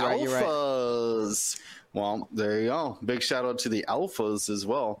 The you're right, Alphas. Well, there you go. Big shout out to the Alphas as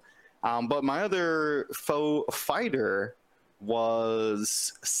well. But my other foe fighter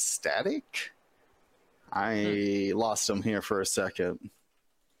was Static. I lost him here for a second.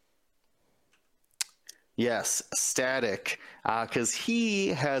 Yes, Static. Because he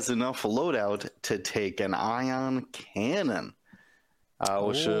has enough loadout to take an ion cannon,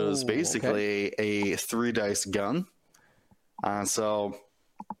 which is basically a 3-dice gun. So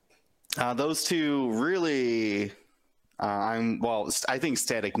those two really, I think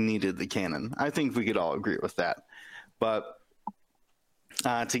Static needed the cannon. I think we could all agree with that. But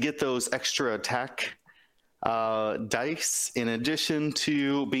to get those extra attack dice, in addition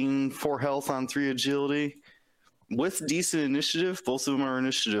to being 4 health on 3 agility, with decent initiative, both of them are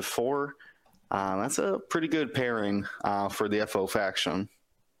initiative 4. That's a pretty good pairing for the FO faction.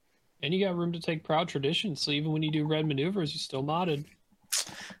 And you got room to take Proud Tradition, so even when you do red maneuvers, you're still modded.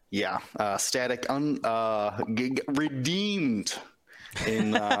 Yeah, Static redeemed in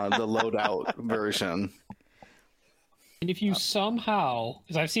the loadout version. And if you somehow,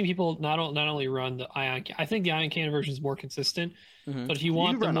 because I've seen people not only run the ion, I think the ion cannon version is more consistent. But if you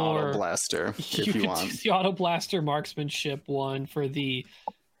want the run more Auto Blaster, if you can want do the Auto Blaster marksmanship one for the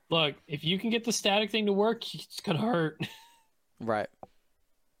look. If you can get the static thing to work, it's gonna hurt. Right.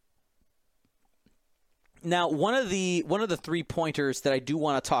 Now, one of the 3-pointers that I do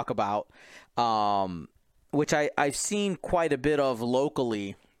want to talk about, which I've seen quite a bit of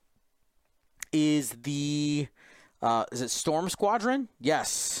locally, is the is it Storm Squadron?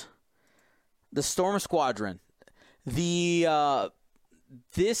 Yes, the Storm Squadron. This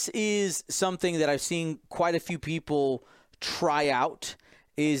is something that I've seen quite a few people try out.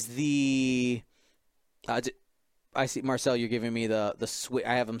 Is the I see, Marcel, you're giving me the switch.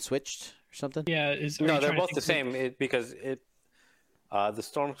 I have them switched or something. Yeah, no, they're both the same because the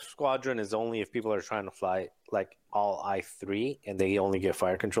Storm Squadron is only if people are trying to fly like all I3 and they only get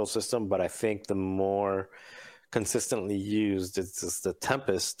fire control system. But I think the more consistently used is the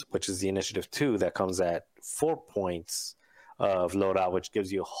Tempest, which is the Initiative 2 that comes at 4 points of loadout, which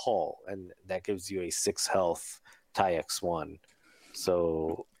gives you a hull, and that gives you a 6 health TIE X1.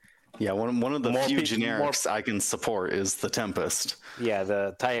 So yeah, one of the few generics I can support is the Tempest. Yeah,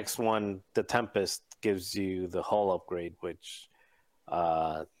 the TIE X1, the Tempest gives you the hull upgrade, which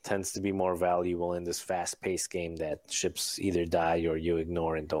tends to be more valuable in this fast-paced game that ships either die or you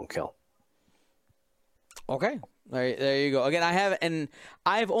ignore and don't kill. Okay, there you go. Again,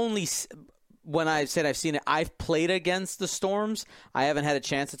 I've only, when I said I've seen it, I've played against the Storms. I haven't had a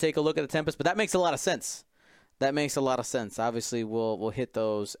chance to take a look at the Tempest, but that makes a lot of sense. Obviously, we'll hit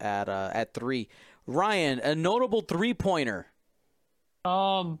those at 3. Ryan, a notable 3-pointer.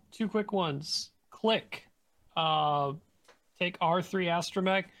 2 quick ones. Click. Take R3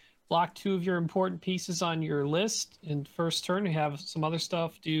 Astromech. Block 2 of your important pieces on your list in first turn. You have some other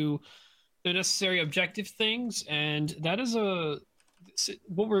stuff. Do the necessary objective things, and that is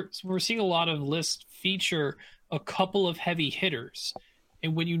what we're seeing a lot of lists feature a couple of heavy hitters.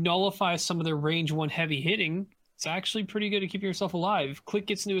 And when you nullify some of their range 1 heavy hitting, It's actually pretty good at keeping yourself alive. Click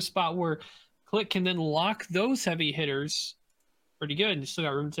gets into a spot where Click can then lock those heavy hitters pretty good. You still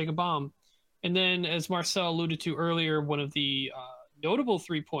got room to take a bomb. And then, as Marcel alluded to earlier, one of the notable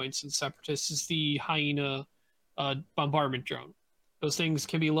 3 points in Separatists is the Hyena bombardment drone. Those things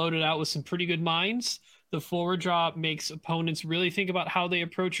can be loaded out with some pretty good mines. The forward drop makes opponents really think about how they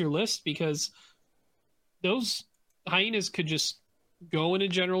approach your list, because those Hyenas could just go in a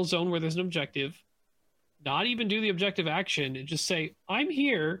general zone where there's an objective, not even do the objective action, and just say, I'm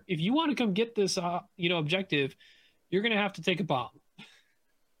here. If you want to come get this objective, you're going to have to take a bomb.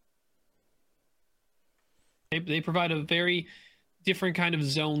 They provide a very different kind of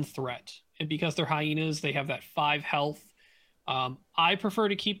zone threat. And because they're Hyenas, they have that 5 health. I prefer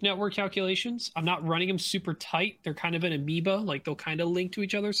to keep network calculations. I'm not running them super tight. They're kind of an amoeba. Like, they'll kind of link to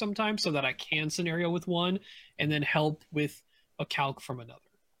each other sometimes so that I can scenario with one and then help with a calc from another.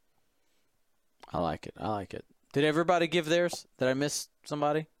 I like it. Did everybody give theirs? Did I miss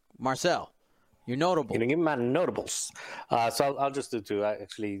somebody? Marcel, you're notable. You're going to give me my notables. So I'll just do 2.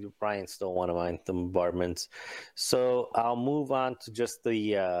 Actually, Brian stole one of mine, the bombardments. So I'll move on to just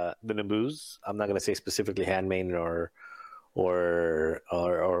the Naboos. I'm not going to say specifically handmaiden or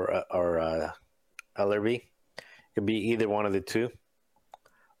LRB. It could be either one of the 2.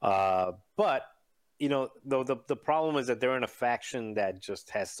 But you know, the problem is that they're in a faction that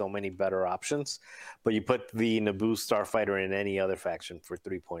just has so many better options. But you put the Naboo Starfighter in any other faction for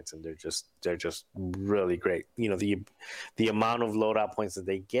 3 points, and they're just really great. You know, the amount of loadout points that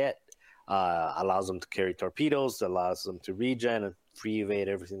they get allows them to carry torpedoes, allows them to regen and free evade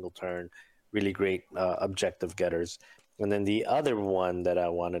every single turn. Really great objective getters. And then the other one that I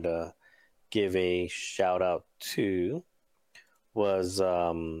wanted to give a shout out to was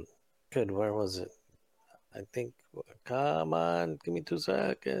where was it? I think, come on, give me 2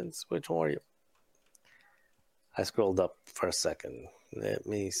 seconds. Which one are you? I scrolled up for a second. Let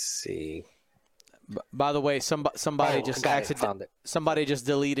me see. By the way, somebody just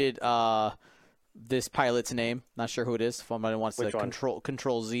deleted this pilot's name. Not sure who it is. If somebody wants to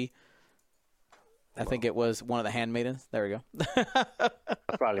control Z. I think it was one of the handmaidens. There we go.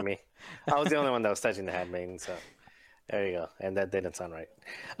 Probably me. I was the only one that was touching the handmaiden, so there you go. And that didn't sound right.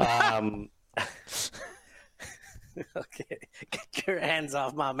 Okay, get your hands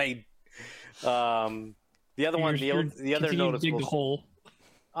off my maid. The other one, the other noticeable. Dig the hole.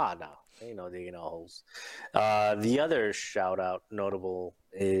 No, ain't no digging no holes. The other shout out notable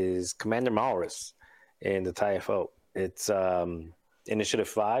is Commander Malrus in the TIFO. It's Initiative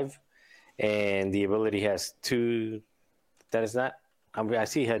 5, and the ability has 2. That is not. I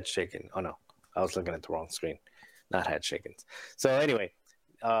see head shaking. Oh no, I was looking at the wrong screen. Not head shaking. So anyway,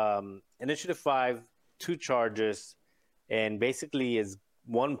 Initiative 5. 2 charges, and basically is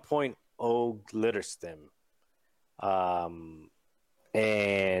 1.0 glitter stem,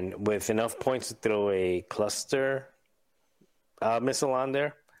 and with enough points to throw a cluster missile on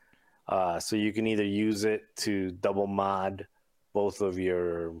there, so you can either use it to double mod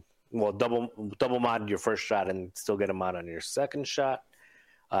double mod your first shot and still get a mod on your second shot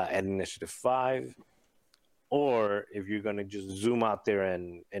at Initiative 5, or if you're going to just zoom out there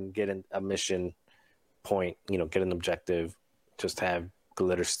and get a mission point, get an objective, just have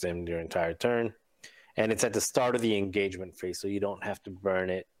glitter stem your entire turn. And it's at the start of the engagement phase, so you don't have to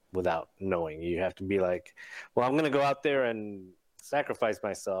burn it without knowing. You have to be like, well, I'm going to go out there and sacrifice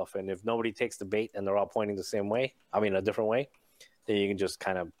myself, and if nobody takes the bait and they're all pointing the same way, a different way, then you can just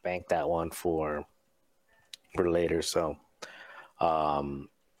kind of bank that one for later. So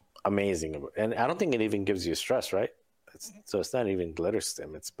amazing. And I don't think it even gives you stress, right? So it's not even glitter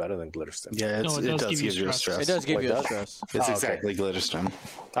stem. It's better than glitter stem. Yeah, it does give you stress. It does give you stress. It's exactly glitter stem.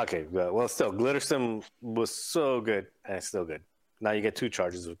 Okay, well, still, glitter stem was so good, and it's still good. Now you get 2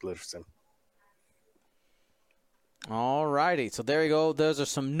 charges with glitter stem. All righty. So there you go. Those are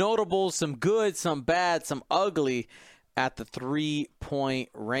some notables, some good, some bad, some ugly at the 3-point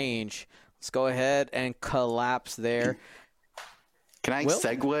range. Let's go ahead and collapse there. Can I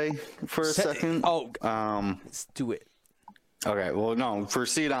segue for a second? Let's do it. Okay, well, no,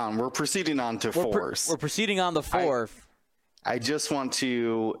 proceed on. We're proceeding on to 4s. We're proceeding on the 4th. I just want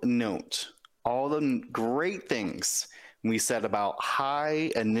to note all the great things we said about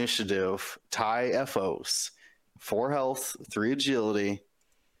high initiative TIE FOs. 4 health, 3 agility.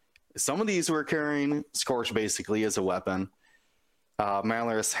 Some of these were carrying Scorch basically as a weapon.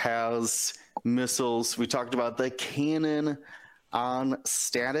 Malrus has missiles. We talked about the cannon on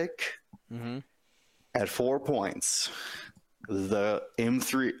static at 4 points. The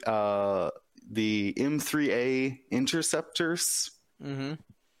M3A interceptors.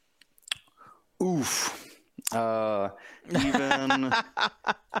 Oof. Even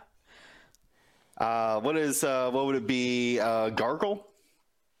what would it be? Gargle,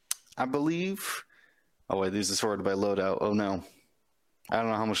 I believe. Oh wait, these are sorted by loadout. Oh no, I don't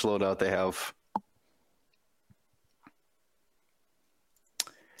know how much loadout they have.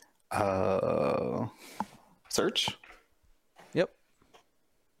 Search. Yep.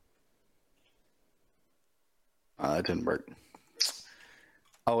 It didn't work.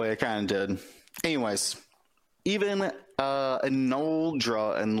 Oh wait, it kind of did. Anyways, even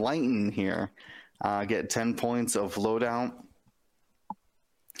Enoldra and Lighten here get 10 points of loadout.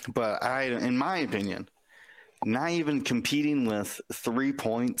 But in my opinion, not even competing with 3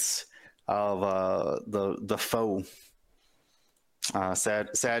 points of the foe.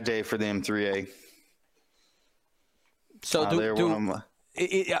 Sad day for the M3A. So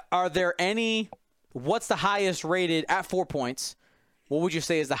are there any? What's the highest rated at 4 points? What would you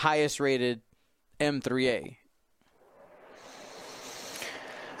say is the highest rated M3A?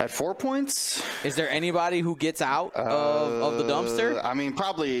 At 4 points? Is there anybody who gets out of the dumpster? I mean,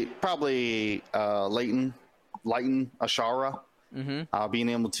 probably Lighten, Ashara. Mm-hmm. Being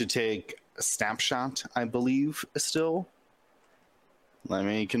able to take a snapshot, I believe, still. Let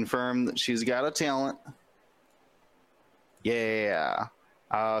me confirm that she's got a talent. Yeah.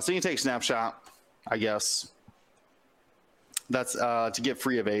 So you can take snapshot, I guess. That's to get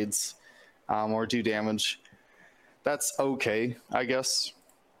free evades or do damage. That's okay, I guess.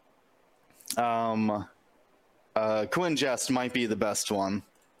 Quinn Jest might be the best one.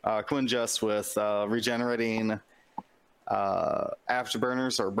 Quinn Jest with regenerating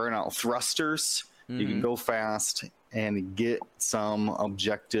afterburners or burnout thrusters. You can go fast and get some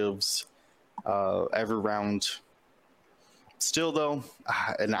objectives every round. Still, though,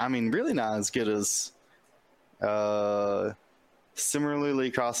 and I mean, really not as good as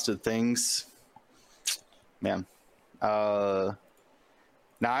similarly costed things. Man. Now,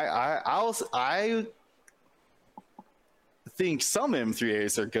 I think some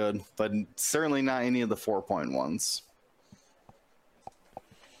M3As are good, but certainly not any of the 4-point ones.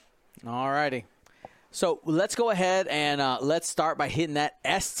 All righty. So let's go ahead and let's start by hitting that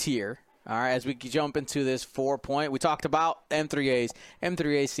S tier. All right, as we jump into this 4-point. We talked about M3As.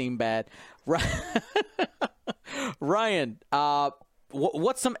 M3As seem bad. Ryan,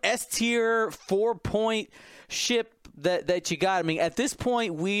 what's some S tier 4-point ship that you got? I mean, at this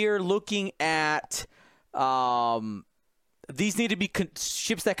point, we're looking at these need to be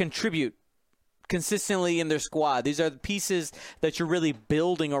ships that contribute consistently in their squad. These are the pieces that you're really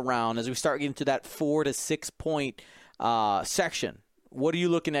building around as we start getting to that 4 to 6 point section. What are you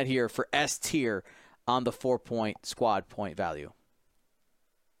looking at here for S tier on the 4-point squad point value?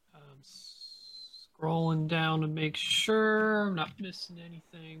 Scrolling down to make sure I'm not missing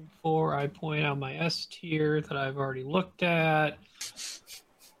anything before I point out my S tier that I've already looked at.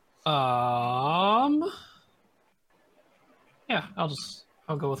 Yeah, I'll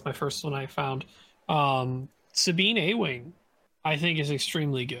go with my first one I found. Sabine A-Wing, I think, is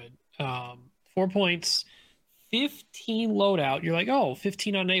extremely good. 4 points, 15 loadout. You're like, oh,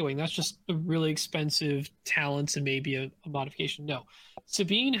 15 on A-Wing. That's just a really expensive talents and maybe a modification. No.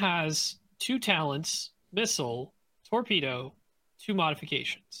 Sabine has 2 talents, missile, torpedo, 2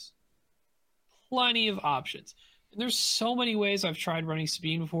 modifications. Plenty of options. And there's so many ways I've tried running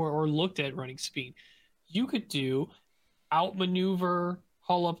Sabine before or looked at running Sabine. You could do outmaneuver,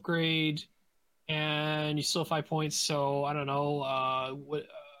 hull upgrade, and you still have 5 points. So I don't know,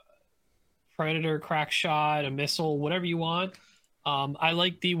 Predator, crack shot, a missile, whatever you want. I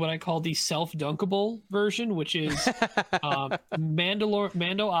like what I call the self-dunkable version, which is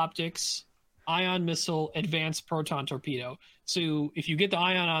Mando optics, ion missile, advanced proton torpedo. So if you get the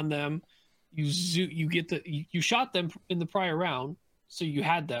ion on them, you shot them in the prior round, so you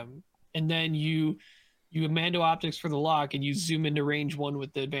had them, and then you Mando optics for the lock, and you zoom into range 1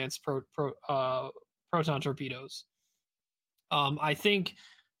 with the advanced proton torpedoes. I think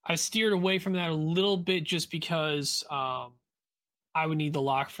I steered away from that a little bit just because I would need the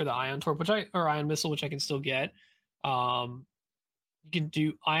lock for the ion ion missile, which I can still get. You can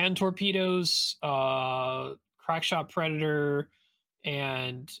do ion torpedoes, crackshot predator,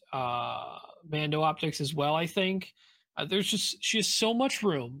 and Mando optics as well. I think she has so much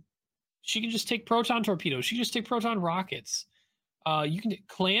room. She can just take proton torpedoes. She can just take proton rockets. You can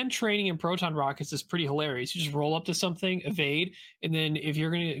clan training and proton rockets is pretty hilarious. You just roll up to something, evade, and then if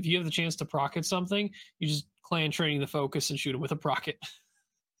you have the chance to procket something, you just clan training the focus and shoot them with a procket.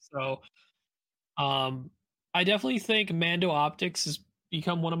 So, I definitely think Mando optics has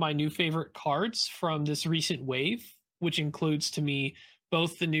become one of my new favorite cards from this recent wave, which includes to me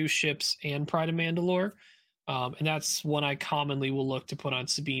both the new ships and Pride of Mandalore. And that's one I commonly will look to put on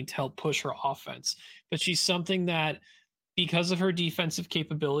Sabine to help push her offense. But she's something that, because of her defensive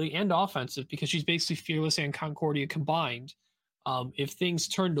capability and offensive, because she's basically Fearless and Concordia combined, if things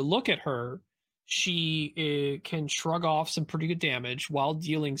turn to look at her, she can shrug off some pretty good damage while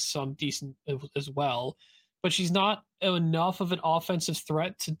dealing some decent as well. But she's not enough of an offensive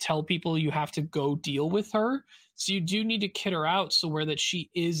threat to tell people you have to go deal with her. So you do need to kit her out so where that she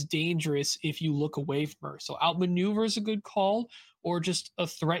is dangerous if you look away from her. So outmaneuver is a good call, or just a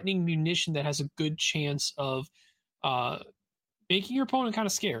threatening munition that has a good chance of making your opponent kind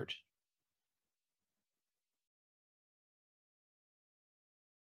of scared.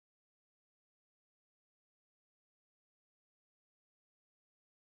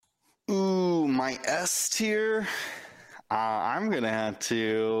 Ooh, my S tier. I'm gonna have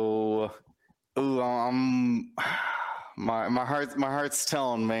to. Ooh, my heart's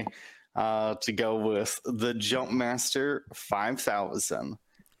telling me to go with the Jumpmaster 5000.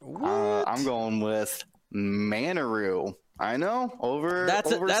 I'm going with Manaru. I know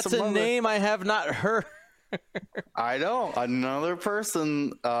That's a name I have not heard. I know another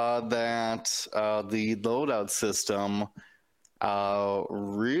person that the loadout system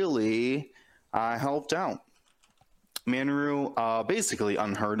really helped out. Manaru, basically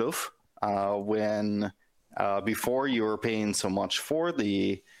unheard of when before you were paying so much for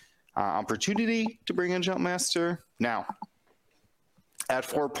the opportunity to bring in Jumpmaster. Now, at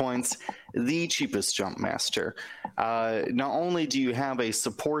 4 points, the cheapest Jumpmaster. Not only do you have a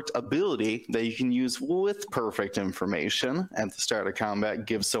support ability that you can use with perfect information at the start of combat,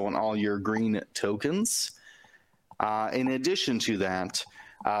 give someone all your green tokens. In addition to that,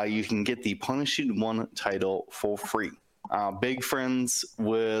 you can get the Punishing One title for free. Big friends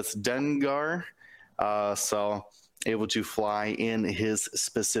with Dengar, so able to fly in his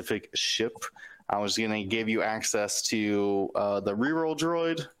specific ship. I was going to give you access to the reroll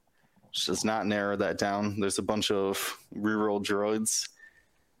droid, which does not narrow that down. There's a bunch of reroll droids.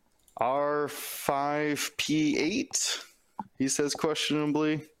 R5P8, he says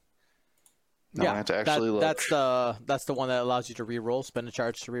questionably. No, Yeah, I have to actually look. That's the one that allows you to reroll, spend a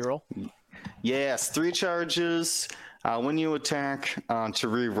charge to reroll. Yes, 3 charges when you attack to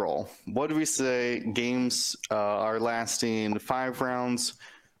reroll. What do we say? Games are lasting 5 rounds.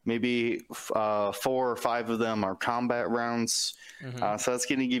 Maybe 4 or 5 of them are combat rounds. Mm-hmm. So that's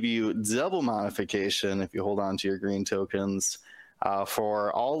going to give you double modification if you hold on to your green tokens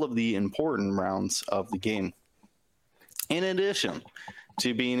for all of the important rounds of the game. In addition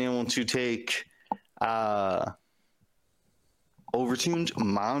to being able to take overtuned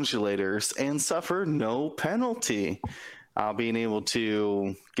modulators and suffer no penalty, being able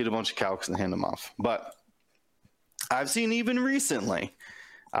to get a bunch of calcs and hand them off. But I've seen even recently,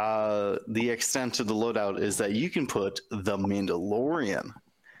 the extent of the loadout is that you can put the Mandalorian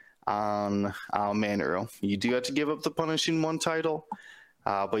on Manaru. You do have to give up the Punishing One title,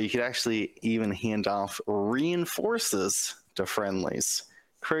 but you could actually even hand off reinforces to friendlies.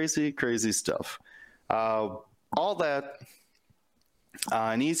 Crazy, crazy stuff. All that,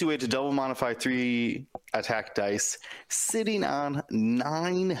 an easy way to double modify 3 attack dice, sitting on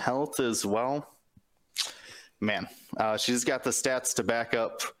 9 health as well. Man, she's got the stats to back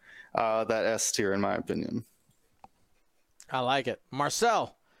up that S tier, in my opinion. I like it.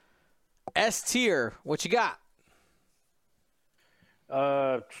 Marcel, S tier, what you got?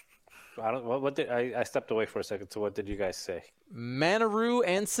 I don't. What did I stepped away for a second? So what did you guys say? Manaru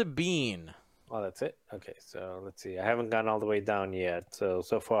and Sabine. Oh, that's it. Okay, so let's see. I haven't gotten all the way down yet. So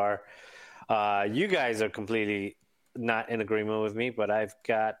far, you guys are completely not in agreement with me, but I've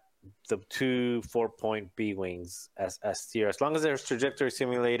got the 2 4-point B wings as S tier. As long as there's trajectory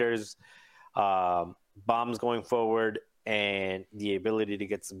simulators, bombs going forward, and the ability to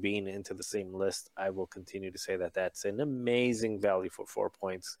get Sabine into the same list, I will continue to say that that's an amazing value for 4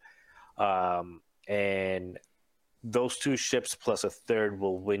 points. And those 2 ships plus a third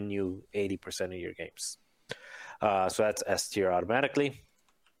will win you 80% of your games. So that's S tier automatically.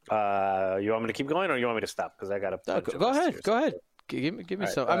 You want me to keep going, or you want me to stop? Because I got a go ahead. Give me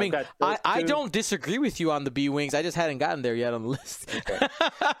some. I mean, I don't disagree with you on the B wings. I just hadn't gotten there yet on the list. Okay.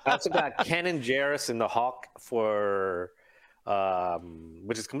 I also got Kanan Jarrus in the Hawk for,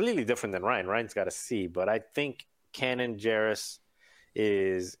 which is completely different than Ryan. Ryan's got a C, but I think Kanan Jarrus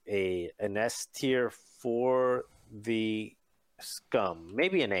is an S tier for the scum,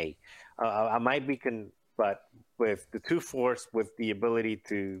 maybe an A. I might be, but with the 2 force, with the ability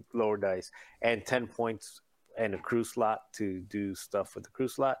to lower dice and 10 points and a crew slot to do stuff with the crew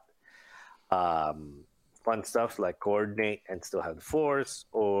slot, fun stuff like coordinate and still have the force,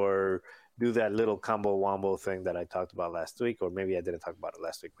 or do that little combo wombo thing that I talked about last week, or maybe I didn't talk about it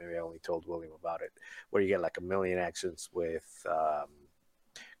last week. Maybe I only told William about it, where you get like 1 million actions with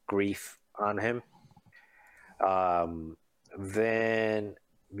grief on him. Then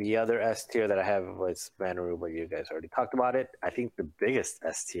the other S tier that I have was Manaroo, but you guys already talked about it. I think the biggest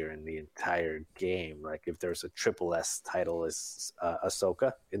S tier in the entire game, like if there's a triple S title, is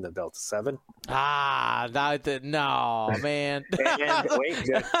Ahsoka in the Delta 7. No, man.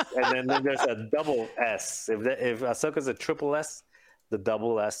 and then there's a double S. If Ahsoka's a triple S, the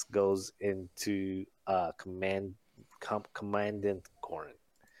double S goes into Commandant Goran.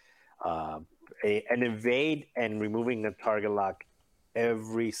 An evade and removing the target lock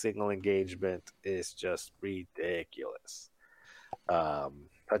every single engagement is just ridiculous. I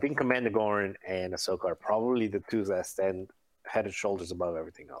think Commander Goran and Ahsoka are probably the two that stand head and shoulders above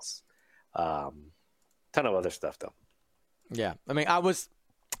everything else. Ton of other stuff though. Yeah, I mean, I was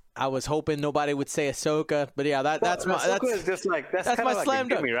hoping nobody would say Ahsoka, but yeah, that's my Ahsoka is just like that's my like slam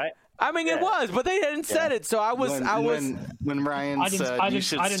dunk, right? I mean, it was, but they hadn't said it, so I was. When Ryan said you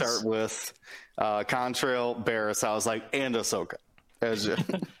should start with Contrail, Barriss, I was like, and Ahsoka.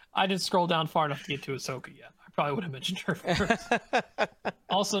 I didn't scroll down far enough to get to Ahsoka yet. I probably would have mentioned her first.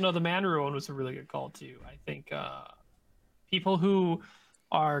 Also, no, the Manaroo one was a really good call too. I think people who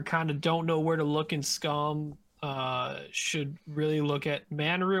are kind of don't know where to look in Scum should really look at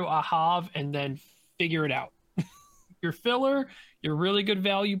Manaroo, Ahav, and then figure it out. Your filler, your really good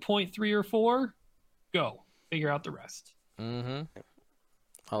value, 0.3 or 4, go. Figure out the rest. Mm-hmm.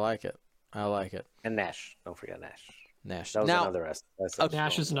 I like it. And Nash. Don't forget Nash. Nash. That was another S.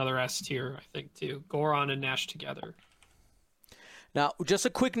 Nash is another S tier, I think, too. Goron and Nash together. Now, just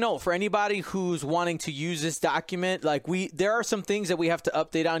a quick note for anybody who's wanting to use this document, like there are some things that we have to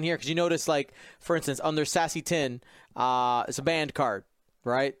update on here, because you notice, like, for instance, under Sassy Tin, it's a banned card,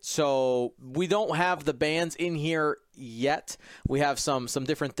 right? So we don't have the bans in here yet. We have some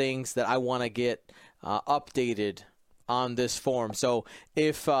different things that I want to get updated on this form. So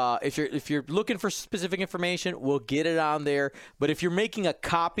if you're looking for specific information, we'll get it on there. But if you're making a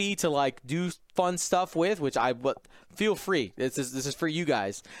copy to like do fun stuff with, which feel free. This is for you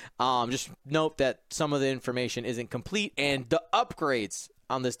guys. Just note that some of the information isn't complete, and the upgrades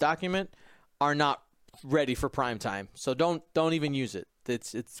on this document are not ready for prime time. So don't even use it.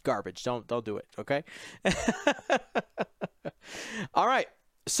 It's garbage. Don't do it. Okay. All right.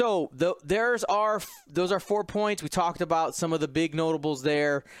 So those are 4 points. We talked about some of the big notables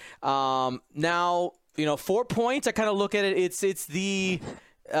there. Now, 4 points. I kind of look at it. It's the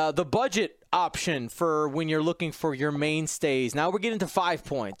budget option for when you're looking for your mainstays. Now we're getting to 5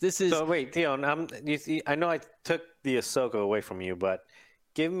 points. This is. So wait, Theon. I know I took the Ahsoka away from you, but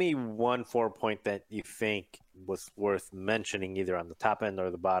give me 1 4 point that you think was worth mentioning, either on the top end or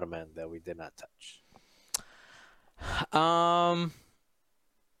the bottom end, that we did not touch.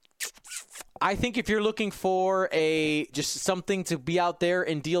 I think if you're looking for just something to be out there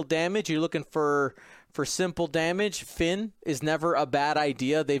and deal damage, you're looking for simple damage, Finn is never a bad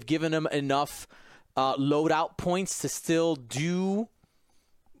idea. They've given him enough loadout points to still do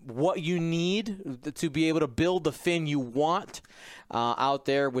what you need to be able to build the Finn you want out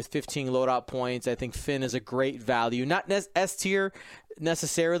there with 15 loadout points. I think Finn is a great value. Not S tier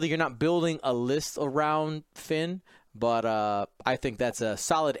necessarily. You're not building a list around Finn, but I think that's a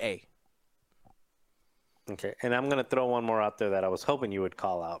solid A. Okay, and I'm going to throw one more out there that I was hoping you would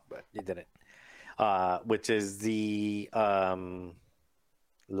call out, but you didn't, which is the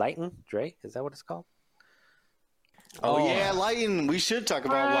Lighten Dre. Is that what it's called? Oh, yeah, Lighten. We should talk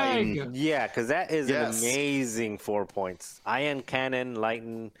about Lighten. Yeah, because that is an amazing 4 points. Ion Cannon,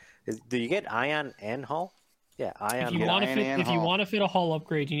 Lighten. Do you get Ion and Hull? Yeah, Ion. If you want to fit a Hull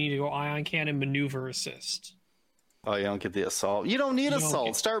upgrade, you need to go Ion Cannon, Maneuver, Assist. Oh, you don't get the Assault. You don't need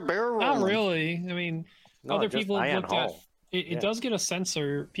Assault. Start barrel rolling. Not really. I mean, other people have looked at it. Does get a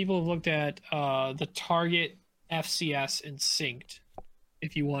sensor. People have looked at the target FCS and synced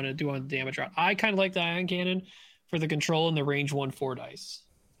if you want to do on the damage route. I kind of like the Ion Cannon for the control and the range 1/4 dice.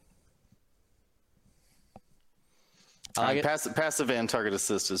 Passive and target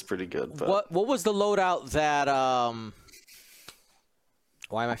assist is pretty good. But... What was the loadout that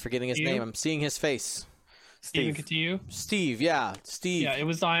why am I forgetting his name? I'm seeing his face. Steve Coutinho? Steve, yeah. Steve. Yeah, it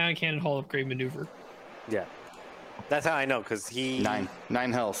was the Ion Cannon Hull upgrade maneuver. Yeah. That's how I know, because he... 9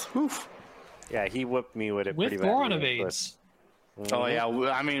 health. Oof. Yeah, he whipped me with it with pretty Goron badly. evades. Oh, yeah.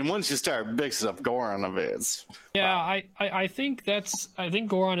 I mean, once you start mixing up Goron evades. Yeah, I think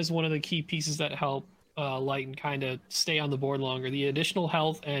Goron is one of the key pieces that help Lighten kind of stay on the board longer. The additional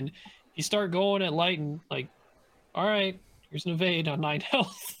health, and you start going at Lighten, like, all right, here's an evade on 9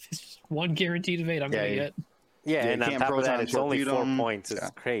 health. It's one guaranteed evade I'm Yeah, going to yeah. get. Yeah, Yeah, and you on can't top of proton that, it's only torpedo 4 them. points. It's Yeah.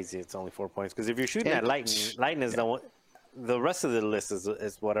 crazy. It's only 4 points because if you're shooting And- at lightning is the one. The rest of the list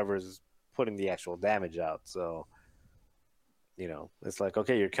is whatever is putting the actual damage out. So, it's like,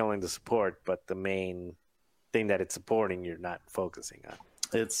 okay, you're killing the support, but the main thing that it's supporting, you're not focusing on.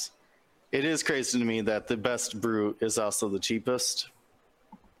 It is crazy to me that the best brute is also the cheapest.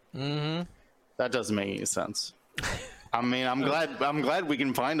 Mm-hmm. That doesn't make any sense. I mean, I'm glad we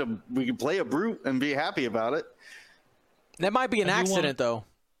can play a brute and be happy about it. That might be an I do accident, though.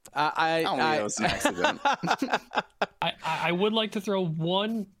 I don't think it was an accident. I would like to throw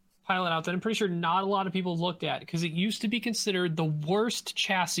one pilot out that I'm pretty sure not a lot of people looked at because it used to be considered the worst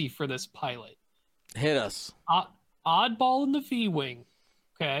chassis for this pilot. Hit us. Oddball in the V-wing.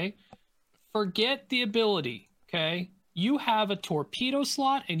 Okay. Forget the ability. Okay. You have a torpedo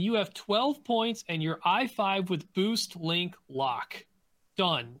slot and you have 12 points and your I-5 with boost, link, lock.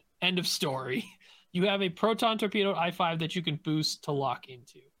 Done. End of story. You have a proton torpedo I-5 that you can boost to lock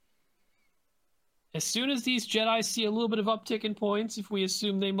into. As soon as these Jedi see a little bit of uptick in points, if we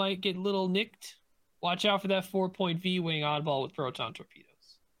assume they might get a little nicked, watch out for that 4-point V-wing oddball with proton torpedoes.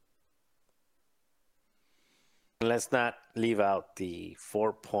 Let's not leave out the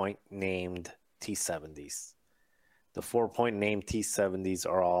 4-point named T-70s. The 4-point named T-70s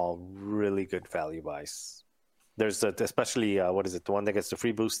are all really good value buys. There's especially what is it? The one that gets the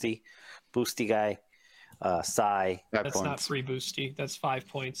free boosty guy, Psy. That's not free boosty. That's 5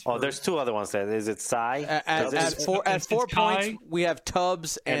 points. Oh, there's two other ones. Is it Psy? At 4 it's points, Kai. we have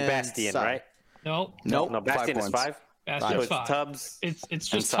Tubbs and Bastion, Psy. right? No, Nope. No, Bastion is 5. Bastion So is it's 5. Tubbs. It's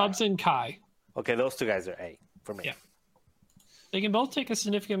just Psy. Tubbs and Kai. Okay, those two guys are A for me. Yeah. They can both take a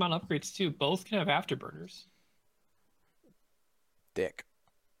significant amount of upgrades too. Both can have afterburners. Dick.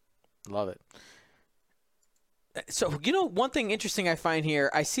 Love it. So, one thing interesting I find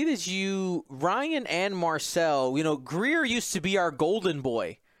here, I see that Ryan and Marcel, Greer used to be our golden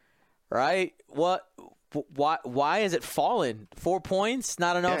boy, right? Why has it fallen? 4 points?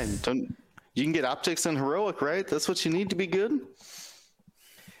 Not enough? Yeah, you can get optics and heroic, right? That's what you need to be good.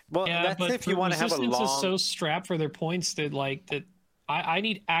 Well, Yeah, that's but if you want to have a Resistance long. is so strapped for their points that I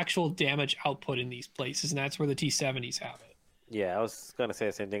need actual damage output in these places, and that's where the T-70s have it. Yeah, I was going to say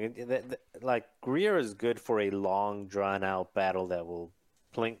the same thing. Like, Greer is good for a long, drawn-out battle that will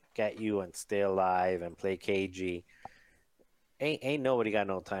plink at you and stay alive and play cagey. Ain't nobody got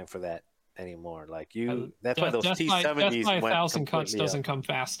no time for that anymore. Like, that's why those T-70s Death by went 1,000 cuts completely doesn't up. come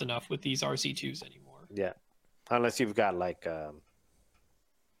fast enough with these RC2s anymore. Yeah, unless you've got, like,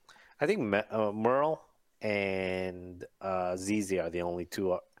 I think Merle and ZZ are the only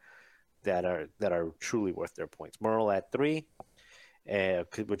two that are truly worth their points. Merle at 3,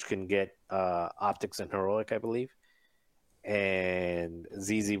 which can get optics and heroic, I believe, and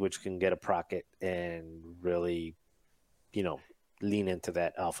ZZ, which can get a procket and really, lean into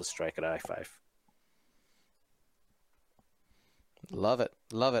that alpha strike at I-5. Love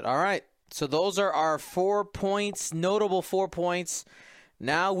it. All right. So those are our 4 points, notable 4 points.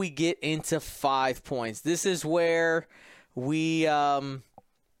 Now we get into 5 points. This is where we 25%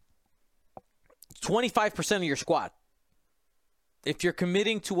 of your squad. If you're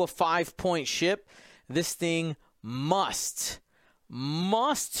committing to a 5-point ship, this thing must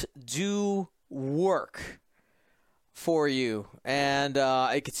do work for you. And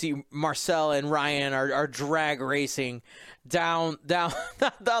I could see Marcel and Ryan are drag racing down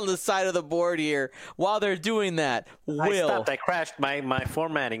the side of the board here. While they're doing that, I stopped. I crashed. My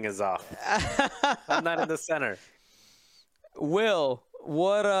formatting is off. I'm not in the center. Will,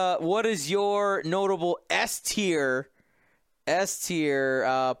 what is your notable S tier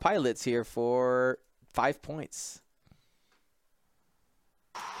pilots here for 5 points?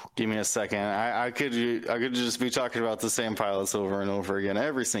 Give me a second. I could just be talking about the same pilots over and over again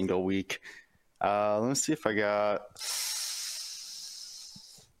every single week. Let me see if I got.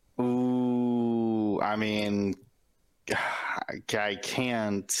 Ooh, I mean, I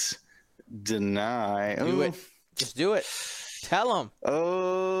can't deny. Do it. Just do it. Tell them.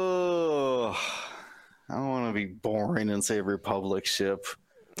 Oh, I don't want to be boring and say Republic ship.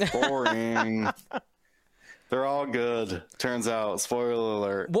 Boring. They're all good. Turns out, spoiler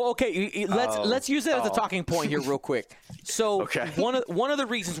alert. Well, okay, let's use that as a talking point here real quick. So Okay. one of the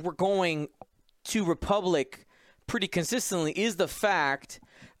reasons we're going to Republic pretty consistently is the fact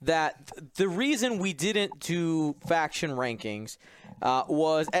that the reason we didn't do faction rankings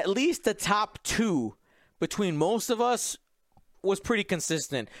was at least the top 2 between most of us was pretty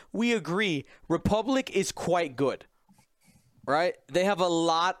consistent. We agree Republic is quite good, right? They have a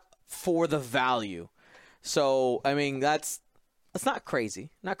lot for the value. So, I mean, that's It's not crazy.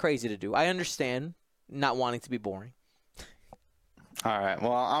 Not crazy to do. I understand not wanting to be boring. All right.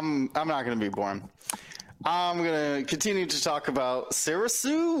 Well, I'm not going to be boring. I'm going to continue to talk about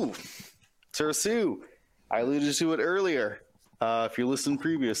Sarasu. Sarasu. I alluded to it earlier. If you listened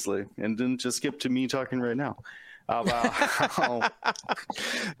previously and didn't just skip to me talking right now about how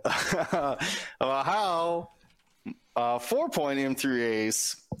 4-point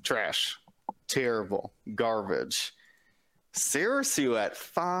M3As trash, terrible, garbage. Sarasu at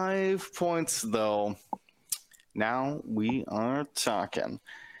 5 points though. Now we are talking.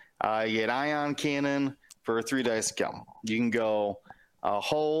 You get Ion Cannon for a 3-dice kill. You can go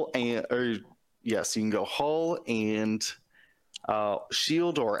hull and you can go hull and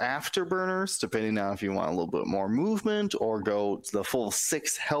shield or afterburners, depending on if you want a little bit more movement, or go to the full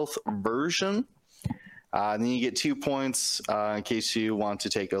 6 health version. Then you get 2 points in case you want to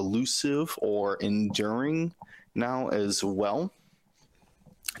take elusive or enduring now as well,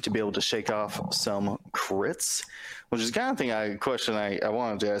 to be able to shake off some crits, which is kind of thing I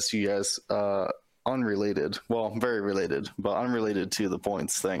wanted to ask you guys, unrelated, well, very related, but unrelated to the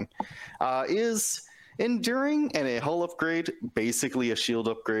points thing. Is enduring and a hull upgrade basically a shield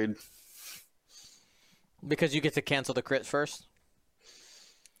upgrade? Because you get to cancel the crit first?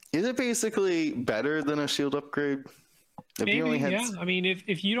 Is it basically better than a shield upgrade? Maybe, yeah. I mean,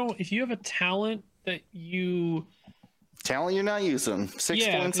 if you have a talent that you... Talent you're not using. 6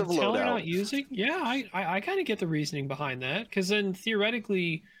 points of loadout. Talent you're not using? Yeah, I kind of get the reasoning behind that. Because then,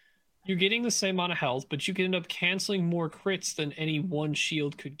 theoretically, you're getting the same amount of health, but you can end up canceling more crits than any one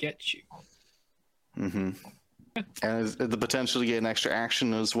shield could get you. Mm-hmm. And the potential to get an extra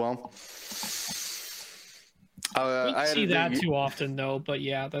action as well. I don't see that too often, though, but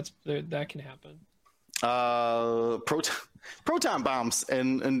yeah, that can happen. Proton bombs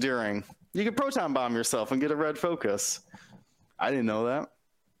and enduring. You can proton bomb yourself and get a red focus. I didn't know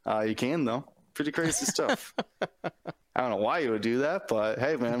that. You can, though. Pretty crazy stuff. I don't know why you would do that, but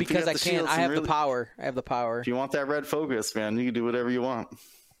hey, man. Because I can. I have the power. I have the power. If you want that red focus, man, you can do whatever you want.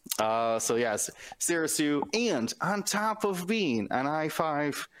 So yes, Sarasu, and on top of being an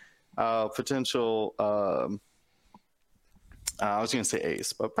I5 potential, I was going to say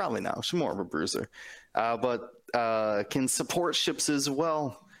ace, but probably not. She's more of a bruiser, but can support ships as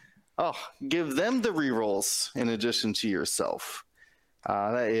well. Oh, give them the rerolls in addition to yourself.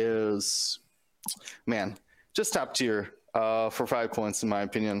 That is, man, just top tier for 5 points in my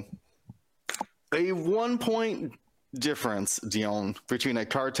opinion. A 1 point difference, Dion, between a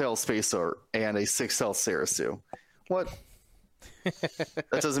Cartel Spacer and a 6 health Sarasu. What?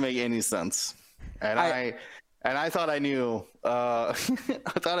 That doesn't make any sense. And I thought I knew. I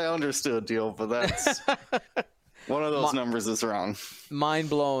thought I understood, Deal, but that's one of those numbers is wrong. Mind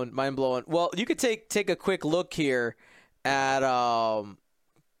blown. Well, you could take a quick look here at.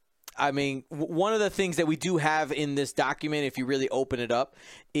 I mean, one of the things that we do have in this document, if you really open it up,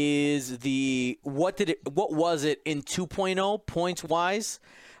 is what was it in 2.0 points wise?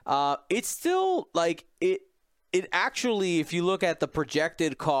 It's still like it actually, if you look at the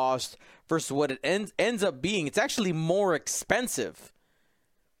projected cost versus what it ends up being, it's actually more expensive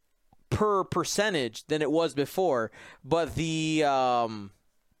per percentage than it was before. But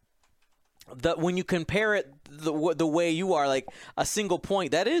when you compare it the way you are, like a single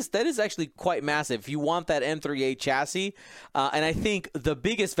point, that is actually quite massive. If you want that M3A chassis, and I think the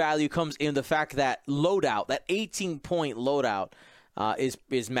biggest value comes in the fact that loadout, that 18-point loadout,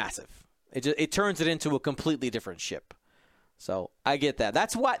 is massive. It turns it into a completely different ship. So I get that.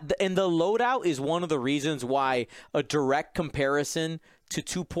 That's why, and the loadout is one of the reasons why a direct comparison to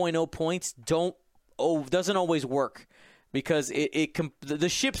 2.0 points doesn't always work. Because the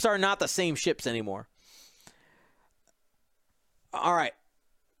ships are not the same ships anymore. All right.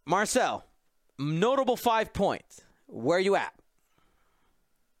 Marcel, notable 5 points. Where are you at?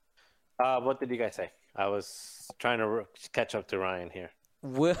 What did you guys say? I was trying to catch up to Ryan here.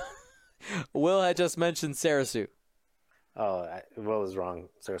 Will had just mentioned Sarasu. Oh, Will was wrong.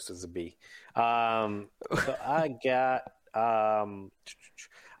 Sarasu's a B. So I got...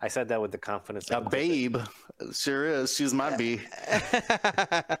 I said that with the confidence. A babe. Sure is. She's my B.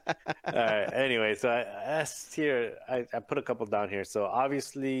 All right. Anyway, so I asked here, I put a couple down here. So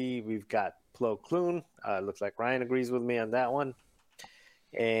obviously we've got Plo Koon. Looks like Ryan agrees with me on that one.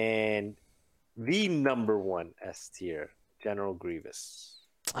 And the number one S tier, General Grievous.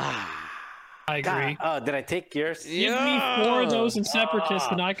 I agree. God, did I take yours? Give me 4 of those in Separatists,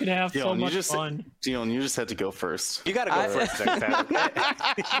 and I could have so much fun. Dion, you just had to go first. You gotta go first next time.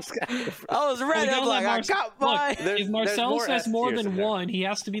 I was ready. I'm like, I got mine. If Marcel says more than one, he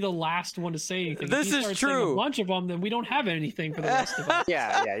has to be the last one to say anything. This if he is starts true. saying a bunch of them, then we don't have anything for the rest of us.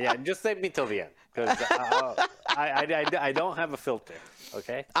 Yeah. Just save me till the end, because I don't have a filter.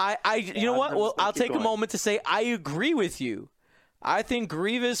 Okay. You know what? Well, I'll take going. a moment to say I agree with you. I think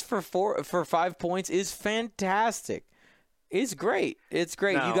Grievous for 5 points is fantastic. It's great. It's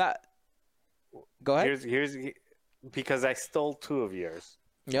great. Now, you got. Go ahead. Here's because I stole 2 of yours.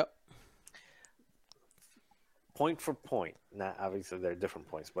 Yep. Point for point. Now, obviously, they're different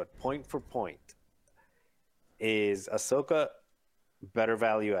points, but point for point. Is Ahsoka better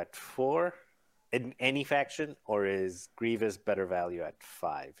value at 4 in any faction, or is Grievous better value at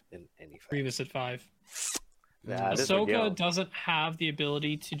 5 in any faction? Grievous at 5. This would go. Ahsoka doesn't have the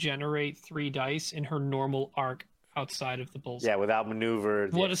ability to generate 3 dice in her normal arc outside of the bullseye. Yeah, without maneuver.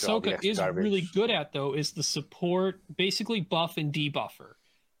 What Ahsoka is really good at, though, is the support, basically buff and debuffer.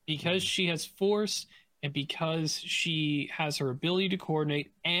 Because she has force and because she has her ability to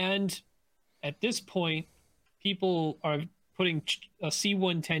coordinate, and at this point, people are putting a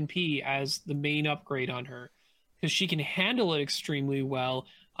C110P as the main upgrade on her because she can handle it extremely well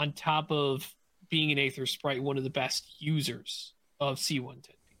on top of being an Aether Sprite, one of the best users of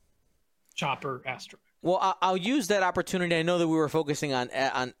C110P. Chopper, Astro. Well, I'll use that opportunity. I know that we were focusing on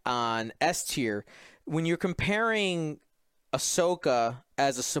S tier. When you're comparing Ahsoka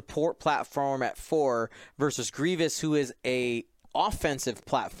as a support platform at 4 versus Grievous, who is a offensive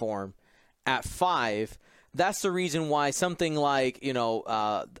platform at 5, that's the reason why something like, I know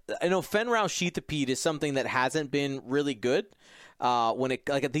Fenrau Sheathapede is something that hasn't been really good. When it,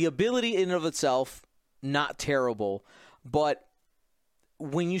 like, the ability in and of itself, not terrible, but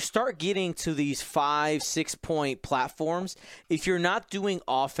when you start getting to these 5-6 point platforms, if you're not doing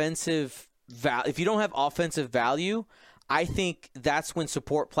offensive if you don't have offensive value, I think that's when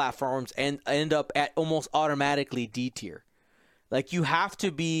support platforms end up at almost automatically D tier. Like, you have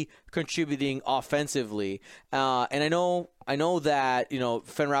to be contributing offensively, and I know that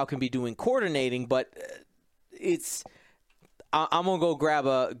Fenrau can be doing coordinating, but it's. I'm gonna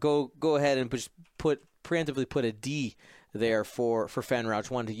go ahead and just preemptively put a D there for Fenrau.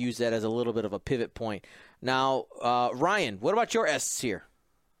 Just wanted to use that as a little bit of a pivot point. Now, Ryan, what about your S tier?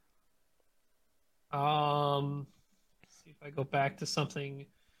 See if I go back to something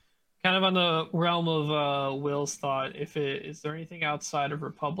kind of on the realm of Will's thought. Is there anything outside of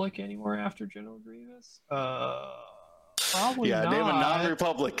Republic anymore after General Grievous? Probably not. Name a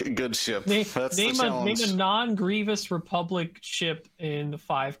non-Republic good ship. That's the name challenge. a non-Grievous Republic ship in the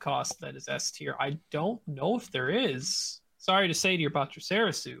 5 cost that is S tier. I don't know if there is. Sorry to say to you about your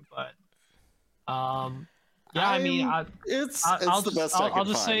Sarasu, but it's the best I can I'll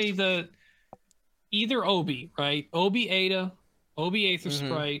just find. say either Obi, right? Obi Ada, Obi Aether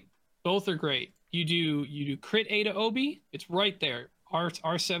Sprite, both are great. You do crit Ada Obi, it's right there.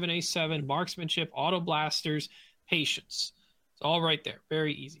 R7A7, marksmanship, auto blasters, patience. It's all right there.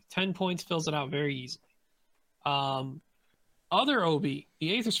 Very easy. 10 points fills it out very easily. Other Obi,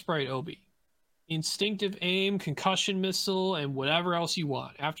 the Aether Sprite Obi, instinctive aim, concussion missile, and whatever else you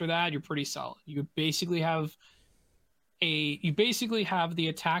want. After that, you're pretty solid. You basically have the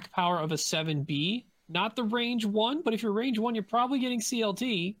attack power of a 7B, not the range 1, but if you're range 1, you're probably getting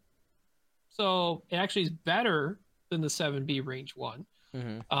CLT. So it actually is better than the 7B range 1,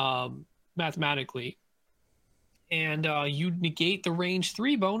 mathematically. And you negate the range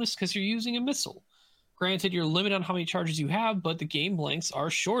 3 bonus because you're using a missile. Granted, you're limited on how many charges you have, but the game lengths are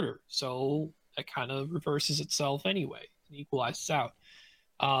shorter. So that kind of reverses itself anyway and equalizes out.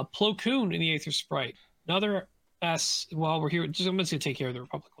 Plo Koon in the Aether Sprite. Another S, while we're here, I'm just going to take care of the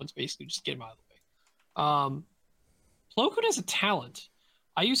Republic ones, basically. Just get them out of the way. Plo Koon has a talent.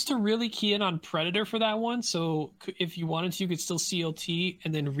 I used to really key in on Predator for that one, so if you wanted to, you could still CLT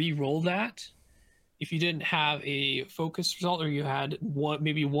and then re-roll that. If you didn't have a focus result, or you had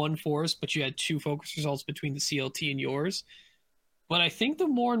maybe one force, but you had 2 focus results between the CLT and yours. But I think the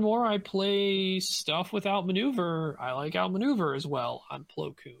more and more I play stuff with outmaneuver, I like outmaneuver as well on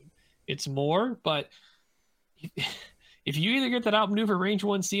Plo Koon. It's more, but if you either get that outmaneuver range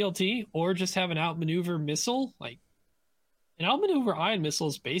 1 CLT or just have an outmaneuver missile, like an outmaneuver ion missile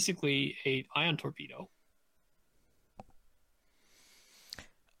is basically a ion torpedo.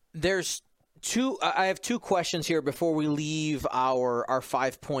 I have 2 questions here before we leave our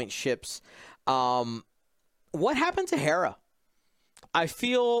 5-point ships. What happened to Hera? I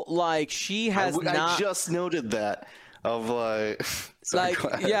feel like she has I just noted that. of like. Sorry, go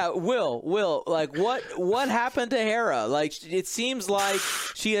ahead. Yeah, Will, like what happened to Hera? Like it seems like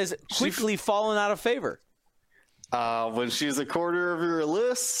she has quickly fallen out of favor. When she's a quarter of your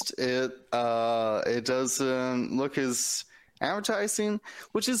list, it doesn't look as advertising,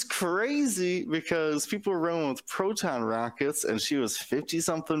 which is crazy because people were running with proton rockets and she was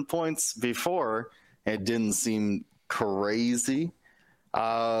 50-something points before. It didn't seem crazy.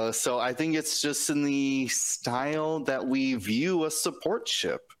 So I think it's just in the style that we view a support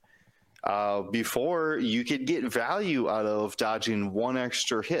ship. Before, you could get value out of dodging one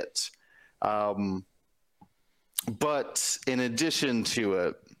extra hit. But in addition to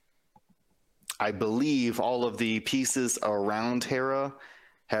it, I believe all of the pieces around Hera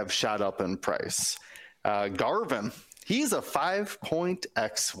have shot up in price. Garvin, he's a 5-point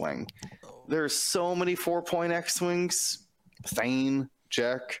X-Wing. There's so many 4-point X-Wings. Thane,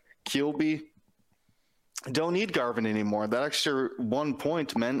 Jack, Kilby. Don't need Garvin anymore. That extra 1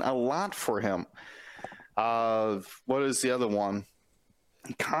 point meant a lot for him. What is the other one?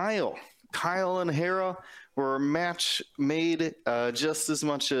 Kyle and Hera were a match made just as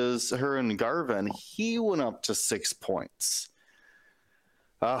much as her and Garvin. He went up to 6 points.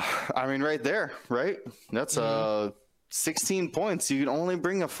 I mean, right there, right? That's 16 points. You can only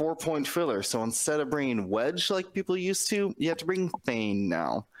bring a 4-point filler. So instead of bringing Wedge like people used to, you have to bring Thane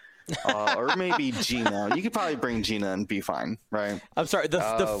now. Or maybe Gina. You could probably bring Gina and be fine, right? I'm sorry,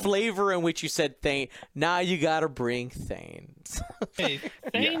 the flavor in which you said Thane. Now you gotta bring Thane. Hey,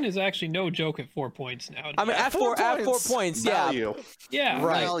 Thane is actually no joke at 4 points now. I mean, at 4 points, value. Yeah,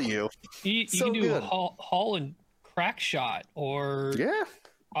 right. Value. You can do Hull and Crack Shot or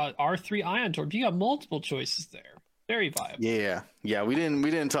R3 Ion Torp. You got multiple choices there. Very viable. Yeah. We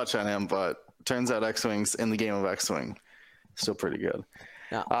didn't touch on him, but turns out X-Wings in the game of X-Wing still pretty good.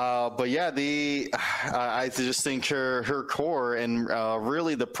 Yeah. But yeah, I just think her core and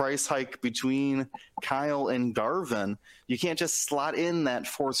really the price hike between Kyle and Garvin, you can't just slot in that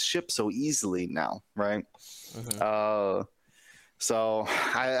fourth ship so easily now, right? Mm-hmm. So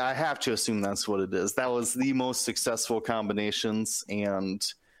I have to assume that's what it is. That was the most successful combinations, and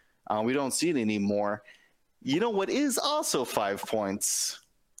we don't see it anymore. You know what is also 5 points?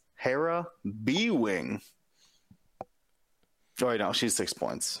 Hera B-Wing. Oh, wait, no, she's 6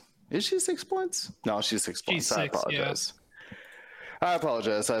 points. Is she 6 points? No, she's 6 points. She's 6, I apologize. yeah. I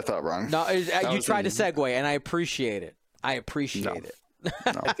apologize. I thought wrong. No, you tried to segue, and I appreciate it. it.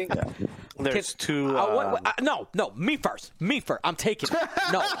 No, I think there's two. No, me first. I'm taking it.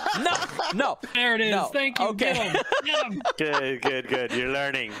 No. There it is. No. Thank you. Okay. Get him. Good. You're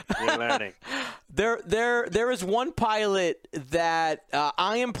learning. There is one pilot that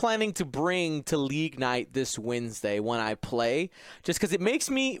I am planning to bring to League Night this Wednesday when I play, just because it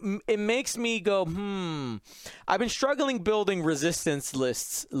makes me go, I've been struggling building resistance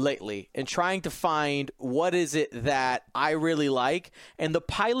lists lately and trying to find what is it that I really like, and the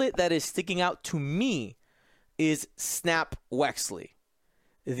pilot that is sticking out to me is Snap Wexley,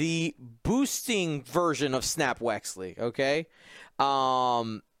 the boosting version of Snap Wexley. Okay.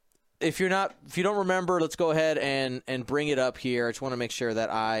 If you don't remember, let's go ahead and bring it up here. I just want to make sure that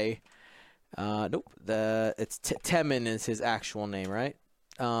it's Temin is his actual name, right?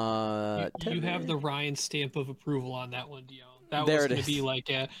 You have the Ryan stamp of approval on that one, Dion. That there was going to be like,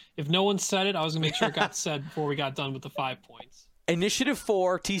 if no one said it, I was going to make sure it got said before we got done with the 5 points. Initiative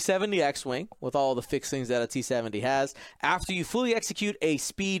 4 T-70 X-Wing with all the fixings that a T-70 has. After you fully execute a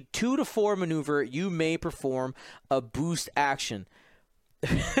speed 2 to 4 maneuver, you may perform a boost action.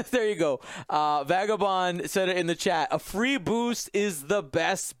 There you go. Vagabond said it in the chat. A free boost is the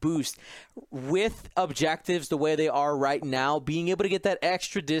best boost. With objectives the way they are right now, being able to get that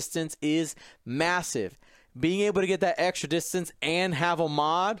extra distance is massive. Being able to get that extra distance and have a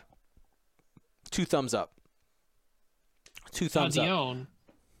mod, 2 thumbs up. 2 thumbs up.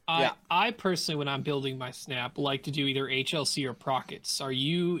 I personally, when I'm building my Snap, like to do either HLC or Prockets. Are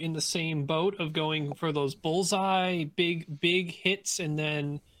you in the same boat of going for those bullseye, big hits, and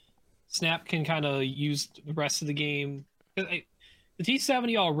then Snap can kind of use the rest of the game? The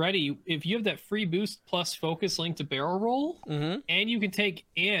T-70 already, if you have that free boost plus focus link to barrel roll, and you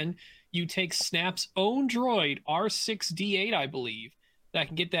take Snap's own droid, R6D8, I believe, that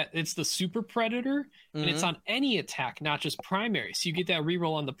can get that. It's the Super Predator, and it's on any attack, not just primary. So you get that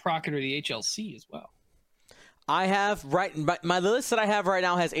reroll on the Procket or the HLC as well. I have my list that I have right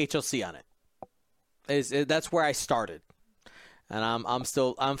now has HLC on it. That's where I started, and I'm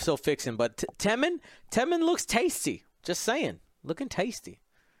still fixing. But Temin looks tasty. Just saying, looking tasty.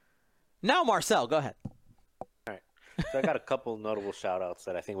 Now Marcel, go ahead. All right. So I got a couple notable shout outs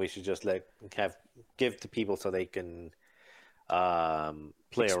that I think we should just give to people so they can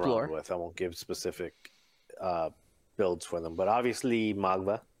play Explore. around with. I won't give specific builds for them, but obviously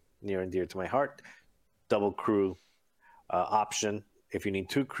Magva, near and dear to my heart. Double crew option. If you need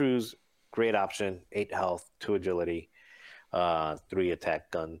 2 crews, great option. 8 health, 2 agility, 3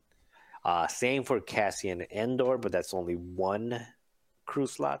 attack gun. Same for Cassian Endor, but that's only 1 crew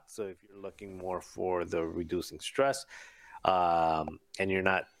slot. So if you're looking more for the reducing stress, and you're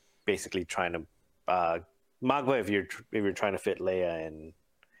not basically trying to Magva, if you're trying to fit Leia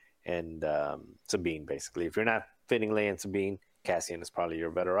and Sabine, basically. If you're not fitting Leia and Sabine, Cassian is probably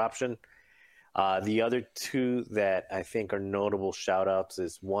your better option. The other 2 that I think are notable shout outs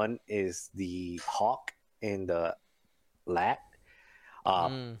is one is the Hawk in the Lat.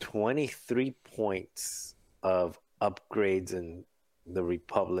 23 points of upgrades in the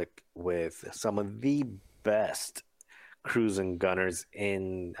Republic with some of the best cruise and gunners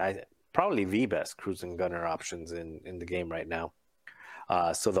probably the best cruise and gunner options in the game right now.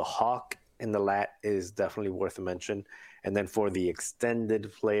 So the Hawk in the Lat is definitely worth a mention. And then for the